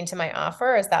I'm making to my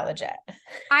offer, or is that legit?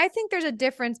 I think there's a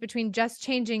difference between just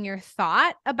changing your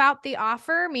thought about the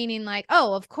offer, meaning like,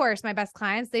 oh, of course, my best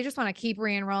clients, they just want to keep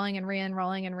re-enrolling and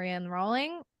re-enrolling and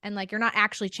re-enrolling. And like, you're not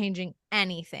actually changing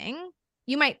anything.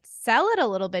 You might sell it a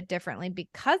little bit differently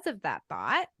because of that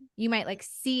thought. You might like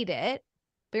seed it,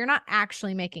 but you're not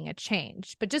actually making a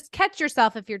change. But just catch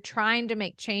yourself if you're trying to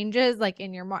make changes, like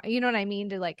in your, you know what I mean?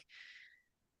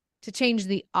 To change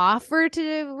the offer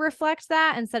to reflect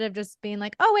that instead of just being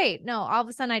like, oh, wait, no, all of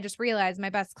a sudden I just realized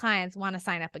my best clients want to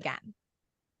sign up again.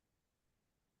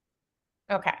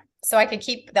 Okay. So I could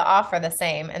keep the offer the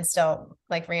same and still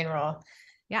like re-enroll.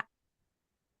 Yeah.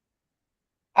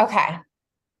 Okay.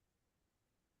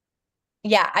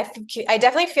 Yeah, I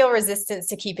definitely feel resistance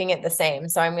to keeping it the same.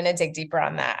 So I'm going to dig deeper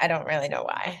on that. I don't really know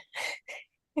why.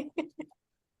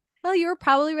 Well, you were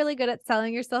probably really good at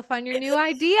selling yourself on your new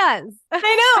ideas.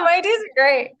 I know, my ideas are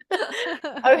great.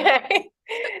 Okay.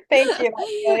 Thank you. That's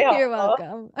really helpful. You're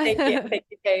welcome. Thank you. Thank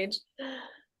you, Paige.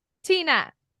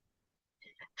 Tina.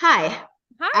 Hi.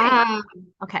 Hi.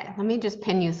 Okay, let me just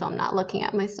pin you so I'm not looking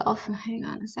at myself. Hang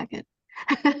on a second.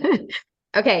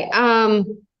 Okay.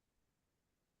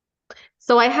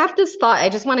 So I have this thought. I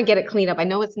just want to get it cleaned up. I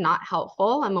know it's not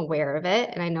helpful. I'm aware of it,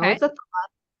 and I know it's a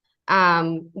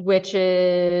thought, which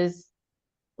is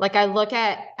like I look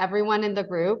at everyone in the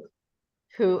group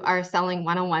who are selling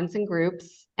one-on-ones in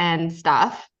groups and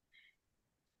stuff,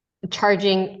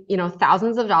 charging,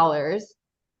 thousands of dollars,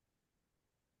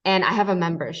 and I have a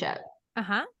membership.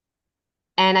 Uh-huh.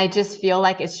 And I just feel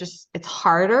like it's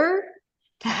harder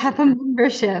to have a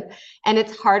membership, and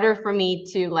it's harder for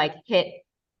me to like hit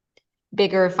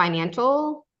bigger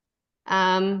financial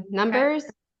numbers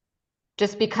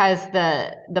just because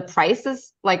the price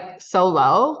is like so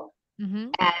low.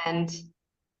 Mm-hmm. And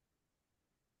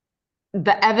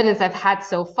the evidence I've had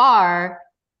so far,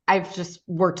 I've just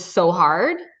worked so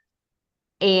hard,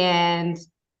 and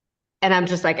I'm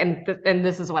just like, and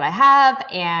this is what I have,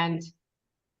 and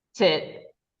to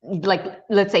like,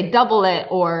 let's say double it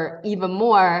or even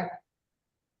more,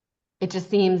 it just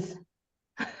seems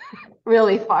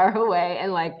really far away,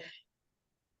 and like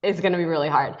it's going to be really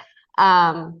hard.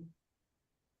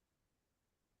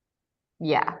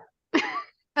 Yeah.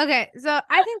 Okay, so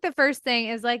I think the first thing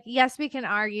is like, yes, we can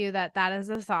argue that is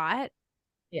a thought.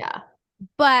 Yeah.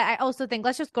 But I also think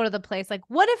let's just go to the place like,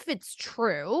 what if it's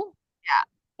true? Yeah.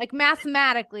 Like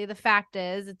mathematically, the fact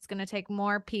is it's going to take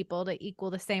more people to equal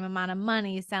the same amount of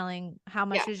money selling. How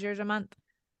much is yours a month?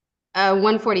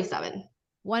 147.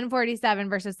 147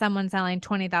 versus someone selling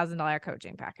 $20,000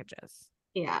 coaching packages.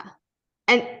 Yeah.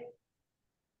 And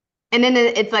then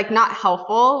it's like not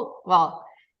helpful. Well,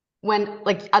 when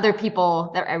like other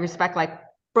people that I respect, like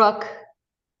Brooke,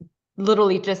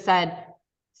 literally just said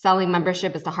selling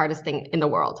membership is the hardest thing in the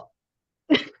world.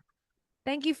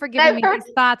 Thank you for giving me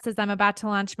these thoughts as I'm about to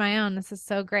launch my own. This is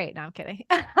so great. No, I'm kidding.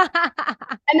 And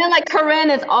then like Corinne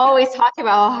is always talking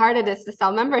about how hard it is to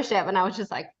sell membership. And I was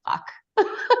just like, fuck.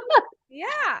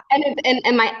 Yeah.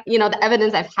 And my, the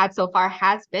evidence I've had so far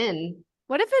has been.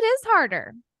 What if it is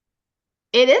harder?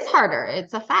 It is harder.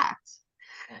 It's a fact.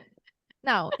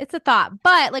 No, it's a thought.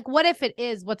 But like, what if it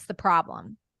is? What's the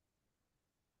problem?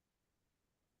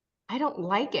 I don't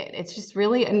like it. It's just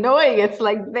really annoying. It's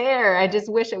like there. I just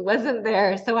wish it wasn't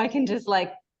there so I can just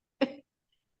like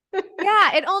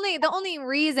Yeah, the only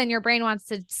reason your brain wants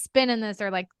to spin in this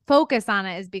or like focus on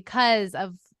it is because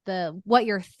of what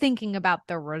you're thinking about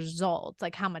the results,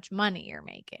 like how much money you're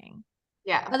making.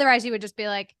 Yeah. Otherwise, you would just be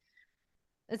like,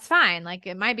 it's fine. Like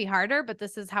it might be harder, but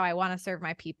this is how I want to serve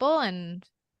my people, and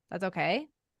that's okay.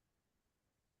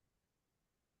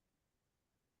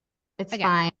 It's Again.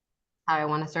 fine how I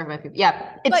want to serve my people.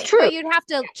 Yeah, it's But true. you'd have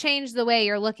to change the way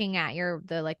you're looking at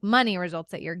the like money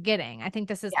results that you're getting. I think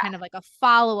this is kind of like a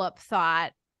follow-up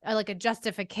thought, or like a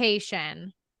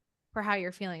justification for how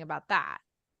you're feeling about that.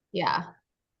 Yeah.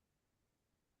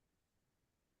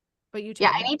 But you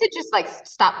Yeah, I need to just like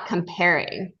stop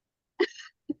comparing.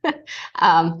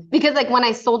 Because like when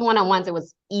I sold one-on-ones, it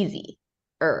was easy.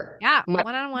 Yeah,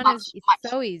 one-on-one is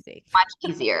so easy. Much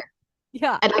easier.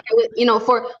 Yeah. And like, you know,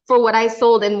 for what I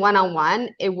sold in one-on-one,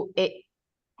 it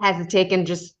has taken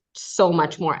just so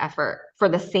much more effort for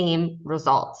the same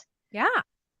result. Yeah.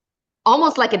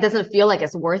 Almost like it doesn't feel like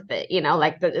it's worth it, you know,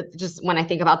 like just when I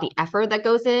think about the effort that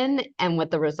goes in and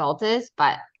what the result is,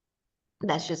 but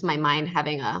that's just my mind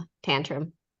having a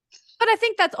tantrum. But I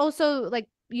think that's also like,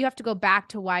 you have to go back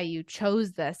to why you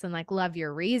chose this and like love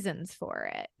your reasons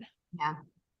for it. Yeah.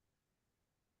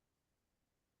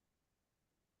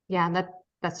 Yeah,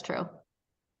 that's true.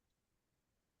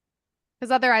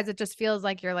 Because otherwise it just feels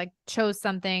like you're like chose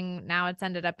something, now it's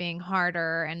ended up being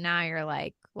harder, and now you're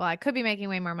like, well, I could be making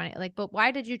way more money. Like, but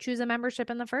why did you choose a membership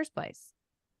in the first place?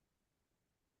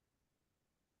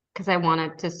 Because I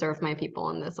wanted to serve my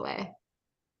people in this way.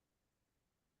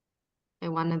 I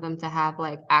wanted them to have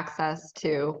like access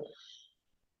to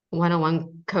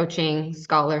one-on-one coaching,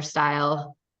 scholar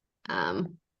style,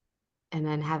 and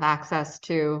then have access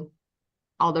to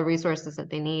all the resources that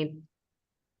they need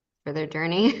for their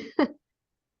journey.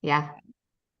 Yeah.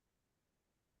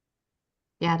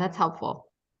 Yeah, that's helpful.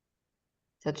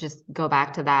 So just go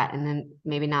back to that and then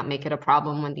maybe not make it a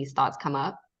problem when these thoughts come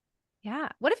up. Yeah.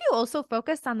 What if you also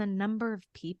focused on the number of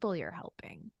people you're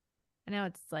helping? I know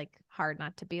it's like hard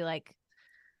not to be like,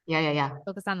 yeah,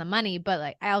 focus on the money, but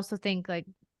like, I also think like,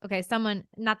 okay, someone,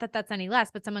 not that that's any less,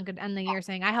 but someone could end the year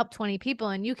saying, I helped 20 people,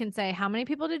 and you can say, how many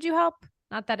people did you help?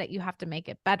 Not that you have to make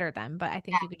it better then, but I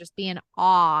think you could just be in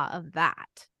awe of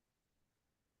that.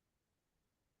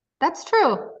 That's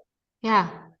true. Yeah.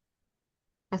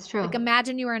 That's true. Like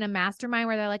imagine you were in a mastermind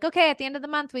where they're like, okay, at the end of the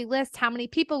month, we list how many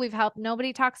people we've helped.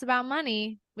 Nobody talks about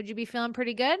money. Would you be feeling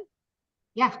pretty good?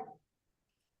 Yeah.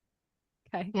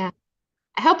 Okay. Yeah.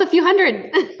 I helped a few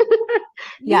hundred.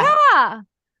 Yeah.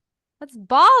 That's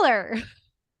baller.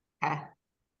 Okay.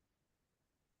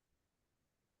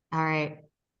 All right.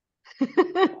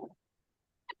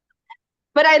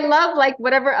 But I love like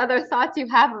whatever other thoughts you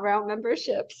have around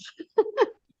memberships.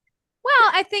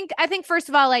 Well, I think first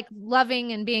of all, like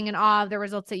loving and being in awe of the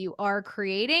results that you are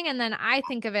creating. And then I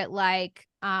think of it like,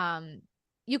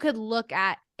 you could look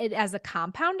at it as a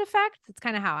compound effect. That's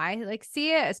kind of how I like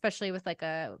see it, especially with like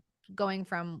going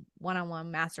from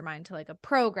one-on-one mastermind to like a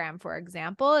program, for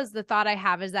example. Is the thought I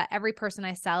have is that every person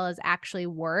I sell is actually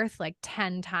worth like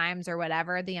 10 times or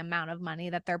whatever the amount of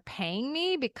money that they're paying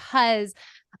me, because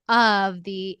of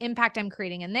the impact I'm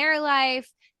creating in their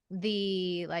life,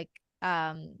 the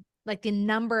like the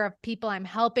number of people I'm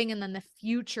helping, and then the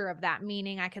future of that,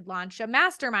 meaning I could launch a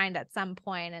mastermind at some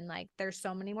point, and like there's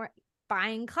so many more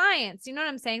buying clients, you know what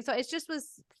I'm saying? So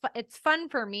it's fun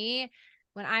for me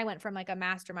when I went from like a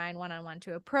mastermind one-on-one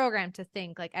to a program to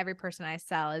think like every person I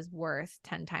sell is worth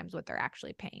 10 times what they're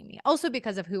actually paying me. Also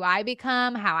because of who I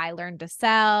become, how I learned to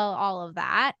sell, all of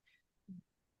that.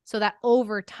 So that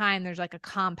over time, there's like a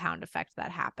compound effect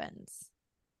that happens.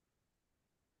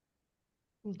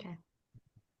 Okay.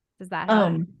 Does that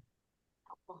help?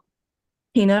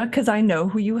 Tina, because I know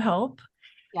who you help.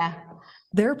 Yeah.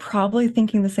 They're probably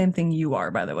thinking the same thing you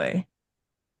are, by the way.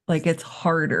 Like it's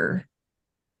harder.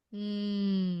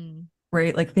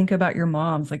 Right? Like think about your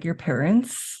moms, like your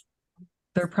parents.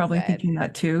 They're probably thinking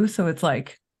that too. So it's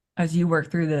like, as you work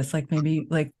through this, like maybe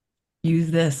like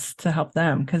use this to help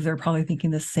them, because they're probably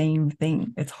thinking the same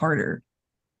thing. It's harder.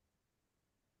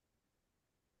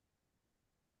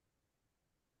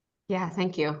 Yeah,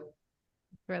 thank you.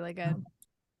 Really good.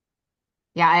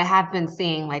 Yeah, I have been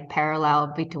seeing like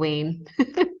parallel between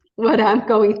what I'm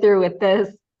going through with this.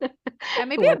 Yeah,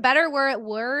 maybe a better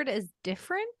word is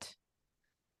different.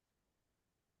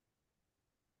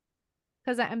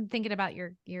 Because I'm thinking about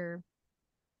the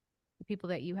people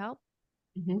that you help,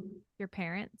 your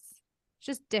parents. It's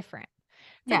just different.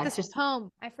 It's like this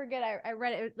poem. I forget. I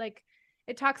read it. Like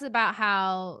it talks about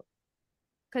how,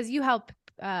 because you help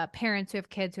parents who have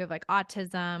kids who have like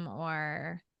autism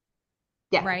or,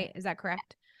 right? Is that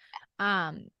correct?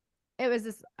 it was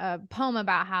this poem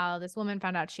about how this woman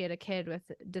found out she had a kid with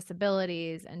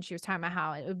disabilities, and she was talking about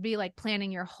how it would be like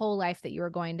planning your whole life that you were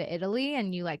going to Italy,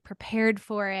 and you like prepared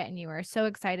for it and you were so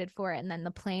excited for it, and then the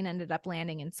plane ended up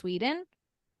landing in Sweden.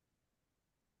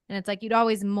 And it's like you'd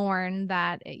always mourn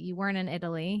that you weren't in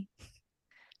Italy,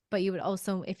 but you would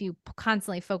also, if you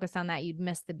constantly focus on that, you'd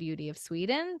miss the beauty of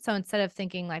Sweden. So instead of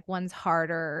thinking like one's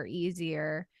harder or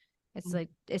easier, it's like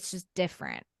it's just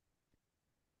different.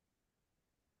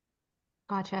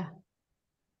 Gotcha.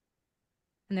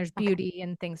 And there's beauty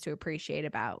and things to appreciate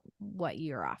about what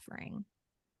you're offering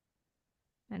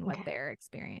and what they're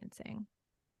experiencing.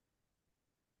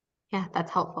 Yeah,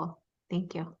 that's helpful.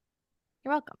 Thank you.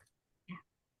 You're welcome. Yeah.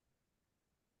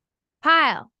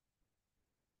 Kyle.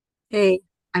 Hey,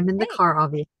 I'm in the car,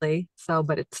 obviously,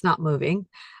 but it's not moving.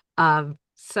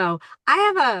 So I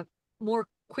have a more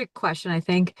quick question, I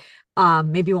think.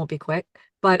 Maybe it won't be quick,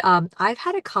 but I've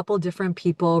had a couple different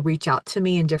people reach out to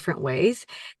me in different ways.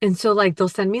 And so like they'll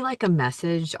send me like a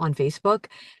message on Facebook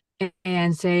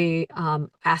and say,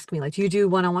 ask me like, do you do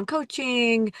one-on-one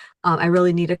coaching? I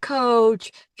really need a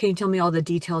coach. Can you tell me all the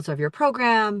details of your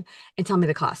program and tell me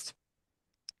the cost?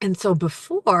 And so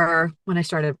before, when I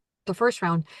started the first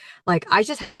round, like I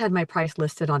just had my price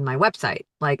listed on my website,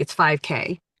 like it's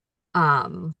 $5K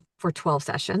for 12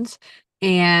 sessions.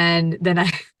 And then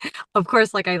I, of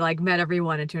course, like I like met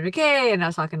everyone at 200K, and I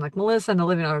was talking like Melissa and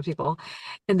Olivia and other people,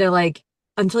 and they're like,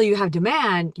 until you have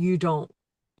demand, you don't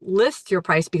list your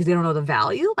price because they don't know the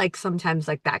value. Like sometimes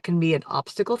like that can be an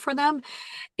obstacle for them.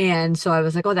 And so I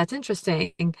was like, oh, that's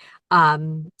interesting.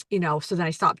 So then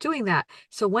I stopped doing that.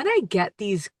 So when I get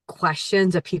these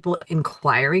questions of people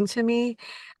inquiring to me,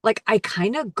 like I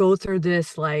kind of go through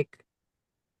this, like,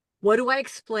 what do I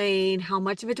explain? How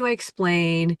much of it do I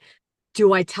explain?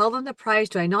 Do I tell them the price?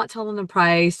 Do I not tell them the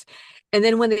price? And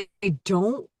then when they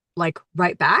don't like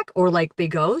write back or like they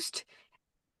ghost,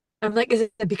 I'm like, is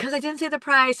it because I didn't say the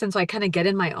price? And so I kind of get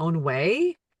in my own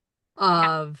way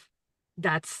of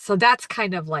that's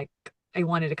kind of like, I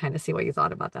wanted to kind of see what you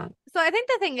thought about that. So I think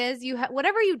the thing is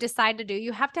whatever you decide to do,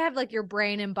 you have to have like your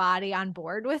brain and body on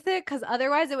board with it. Cause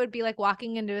otherwise it would be like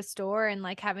walking into a store and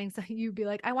like having you'd be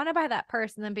like, I want to buy that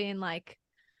purse. And then being like,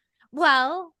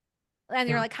 well, and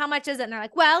you're like, how much is it? And they're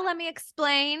like, well, let me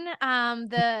explain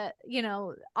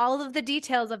all of the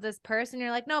details of this purse. And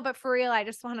you're like, no, but for real, I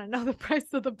just want to know the price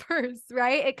of the purse,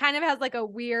 right? It kind of has like a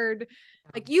weird,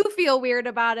 like you feel weird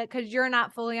about it because you're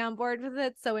not fully on board with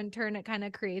it. So in turn, it kind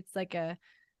of creates like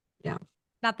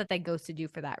not that they ghosted you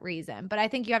for that reason, but I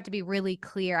think you have to be really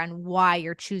clear on why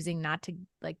you're choosing not to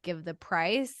like give the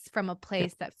price from a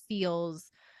place that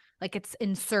feels like it's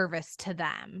in service to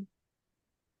them.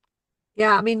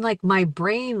 Yeah, I mean, like my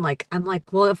brain, like I'm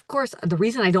like, well, of course, the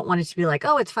reason I don't want it to be like,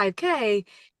 oh, it's 5K,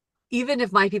 even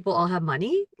if my people all have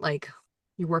money, like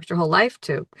you worked your whole life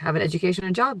to have an education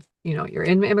and job, you're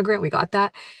an immigrant, we got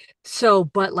that. So,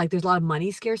 but like there's a lot of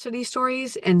money scarcity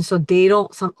stories. And so they a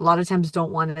lot of times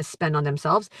don't want to spend on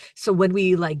themselves. So when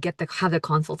we like have the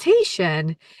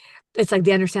consultation, it's like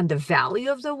they understand the value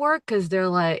of the work because they're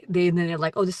like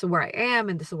oh, this is where I am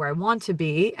and this is where I want to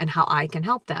be and how I can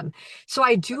help them. So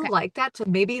I do like that. So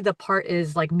maybe the part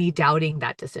is like me doubting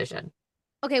that decision.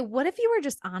 Okay, what if you were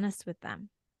just honest with them?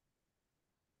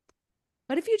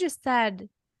 What if you just said,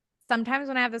 sometimes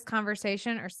when I have this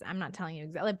conversation, or I'm not telling you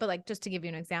exactly, but like just to give you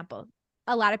an example,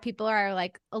 a lot of people are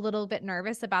like a little bit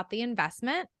nervous about the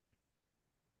investment.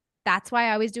 That's why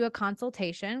I always do a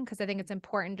consultation, because I think it's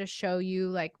important to show you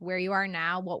like where you are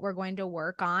now, what we're going to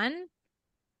work on.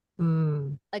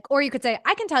 Like, or you could say,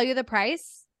 I can tell you the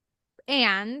price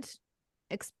and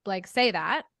like say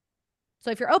that.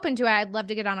 So if you're open to it, I'd love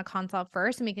to get on a consult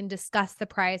first and we can discuss the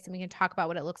price and we can talk about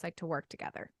what it looks like to work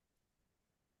together.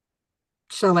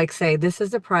 So like say, this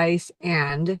is the price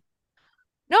and.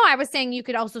 No, I was saying you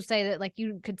could also say that like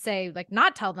you could say like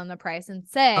not tell them the price and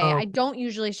say, I don't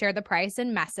usually share the price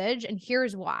in message and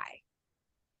here's why.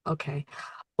 Okay.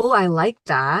 Oh, I like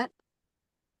that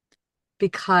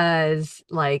because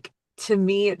like to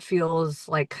me it feels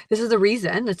like this is the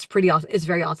reason. It's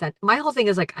very authentic. My whole thing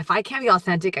is like if I can't be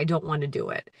authentic, I don't want to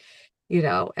do it.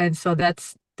 And so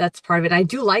that's part of it. I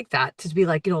do like that to be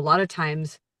like, a lot of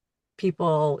times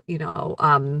people,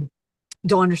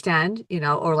 don't understand,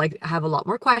 or like have a lot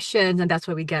more questions. And that's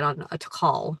why we get on a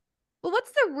call. Well,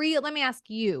 let me ask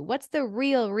you, what's the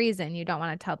real reason you don't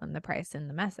want to tell them the price in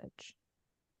the message?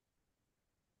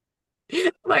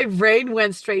 My brain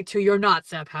went straight to you're not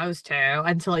supposed to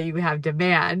until you have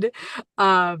demand,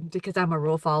 because I'm a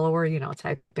rule follower,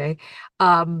 type A.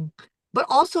 But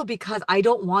also because I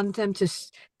don't want them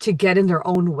to get in their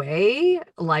own way,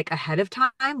 like ahead of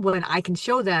time when I can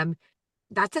show them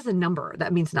that's just a number.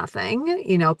 That means nothing.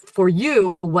 You know, for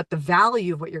you, what the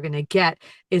value of what you're going to get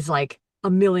is like a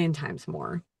million times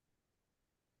more.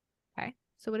 Okay.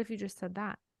 So what if you just said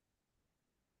that?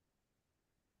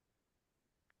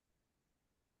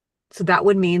 So that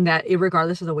would mean that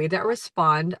regardless of the way that I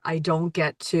respond, I don't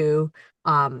get to,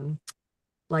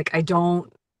 like, I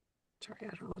don't, sorry, I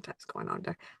don't know what that's going on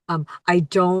there. I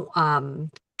don't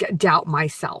doubt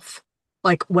myself.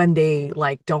 Like when they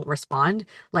like don't respond,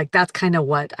 like that's kind of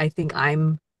what I think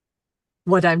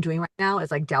what I'm doing right now is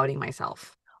like doubting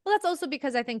myself. Well, that's also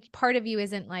because I think part of you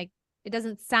isn't like, it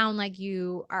doesn't sound like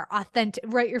you are authentic,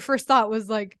 right? Your first thought was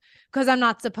like, because I'm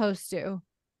not supposed to,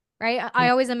 right? I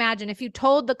always imagine if you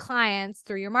told the clients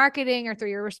through your marketing or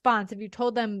through your response, if you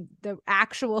told them the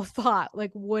actual thought, like,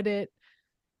 would it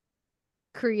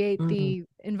create the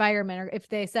environment? Or if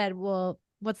they said, well,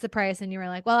 what's the price? And you were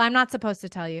like, well, I'm not supposed to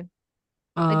tell you.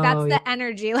 Like that's the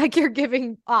energy like you're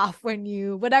giving off when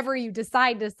you, whatever you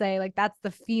decide to say, like that's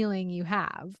the feeling you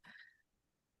have.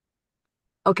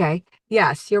 Okay.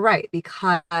 Yes, you're right.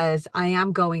 Because I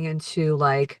am going into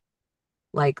like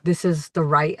this is the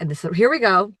right, and this is, here we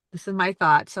go. This is my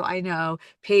thought. So I know,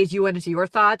 Paige, you went into your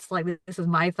thoughts. Like this is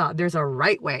my thought. There's a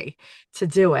right way to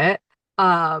do it.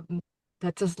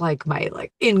 That's just like my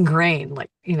like ingrained, like,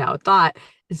 you know, thought.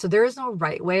 And so there is no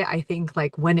right way. I think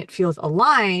like when it feels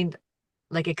aligned,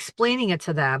 like explaining it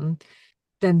to them,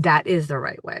 then that is the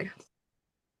right way.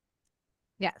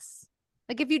 Yes.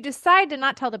 Like if you decide to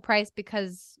not tell the price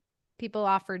because people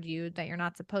offered you that you're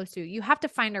not supposed to, you have to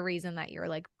find a reason that you're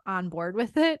like on board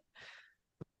with it.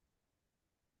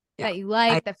 Yeah, that you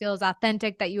like, that feels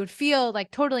authentic, that you would feel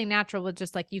like totally natural with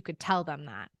just like you could tell them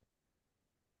that.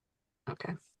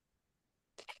 Okay.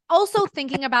 Also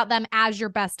thinking about them as your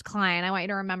best client. I want you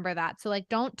to remember that. So like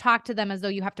don't talk to them as though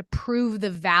you have to prove the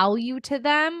value to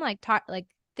them.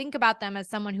 Think about them as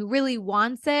someone who really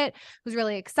wants it, who's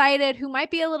really excited, who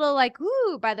might be a little like,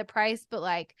 ooh, by the price, but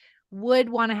like would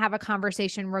want to have a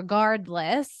conversation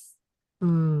regardless.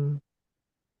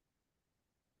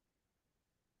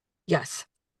 Yes,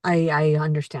 I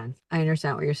understand. I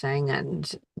understand what you're saying. And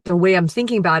the way I'm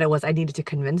thinking about it was I needed to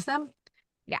convince them.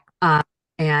 Yeah.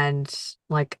 And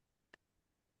like,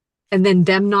 and then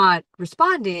them not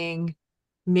responding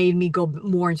made me go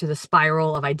more into the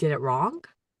spiral of I did it wrong.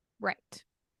 Right.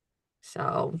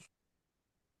 So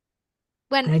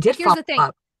when I did here's the thing.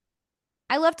 up.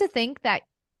 I love to think that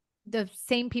the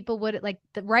same people would like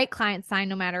the right client sign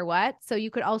no matter what. So you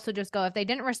could also just go, if they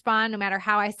didn't respond, no matter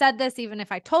how I said this, even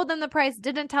if I told them the price,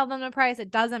 didn't tell them the price,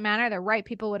 it doesn't matter. The right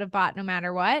people would have bought no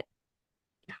matter what.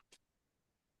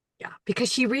 Yeah,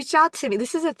 because she reached out to me.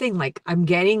 This is a thing, like I'm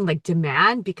getting like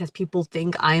demand because people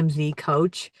think I am the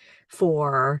coach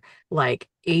for like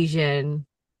Asian,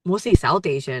 mostly South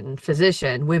Asian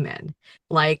physician women.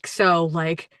 Like, so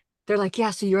like they're like,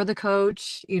 yeah, so you're the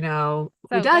coach, you know,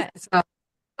 who does good. so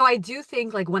I do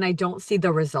think like when I don't see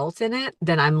the results in it,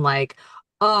 then I'm like,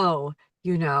 oh,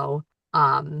 you know,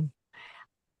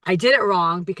 I did it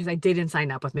wrong because I didn't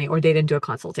sign up with me or they didn't do a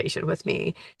consultation with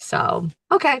me. So,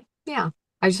 okay, yeah.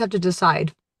 I just have to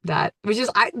decide that, which is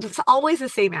it's always the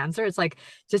same answer. It's like,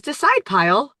 just decide,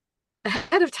 Kyle,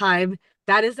 ahead of time.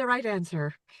 That is the right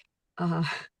answer.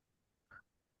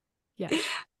 Yeah.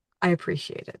 I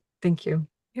appreciate it. Thank you.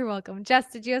 You're welcome.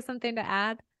 Jess, did you have something to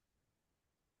add?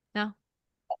 No?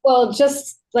 Well,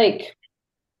 just like,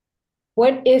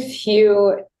 what if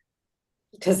you,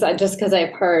 because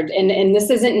I've heard, and this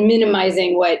isn't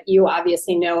minimizing what you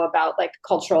obviously know about like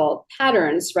cultural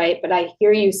patterns, right? But I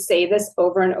hear you say this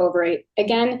over and over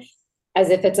again, as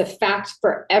if it's a fact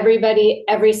for everybody,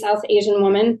 every South Asian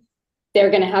woman,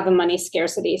 they're going to have a money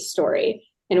scarcity story.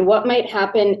 And what might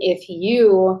happen if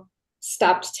you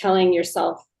stopped telling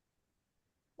yourself,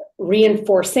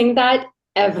 reinforcing that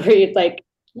every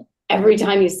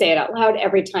time you say it out loud,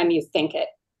 every time you think it?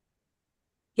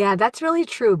 Yeah, that's really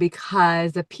true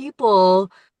because the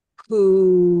people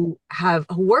who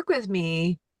work with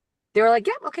me, they were like,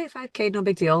 yeah, okay, 5K, no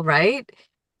big deal, right?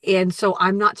 And so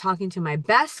I'm not talking to my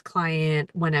best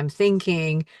client when I'm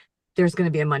thinking there's going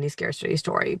to be a money scarcity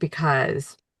story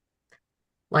because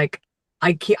like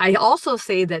I also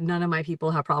say that none of my people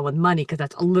have problem with money because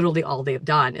that's literally all they've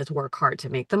done is work hard to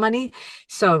make the money.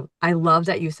 So I love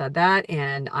that you said that,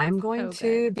 and I'm going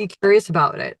to be curious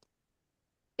about it.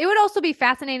 It would also be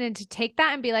fascinating to take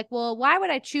that and be like, well, why would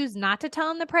I choose not to tell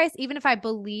them the price? Even if I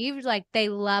believed like they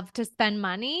love to spend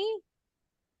money,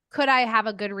 could I have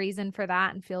a good reason for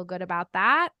that and feel good about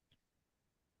that?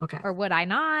 Okay. Or would I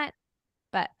not?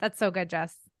 But that's so good,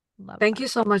 Jess. Thank you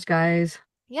so much, guys.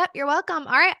 Yep, you're welcome.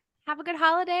 All right. Have a good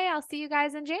holiday. I'll see you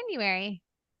guys in January.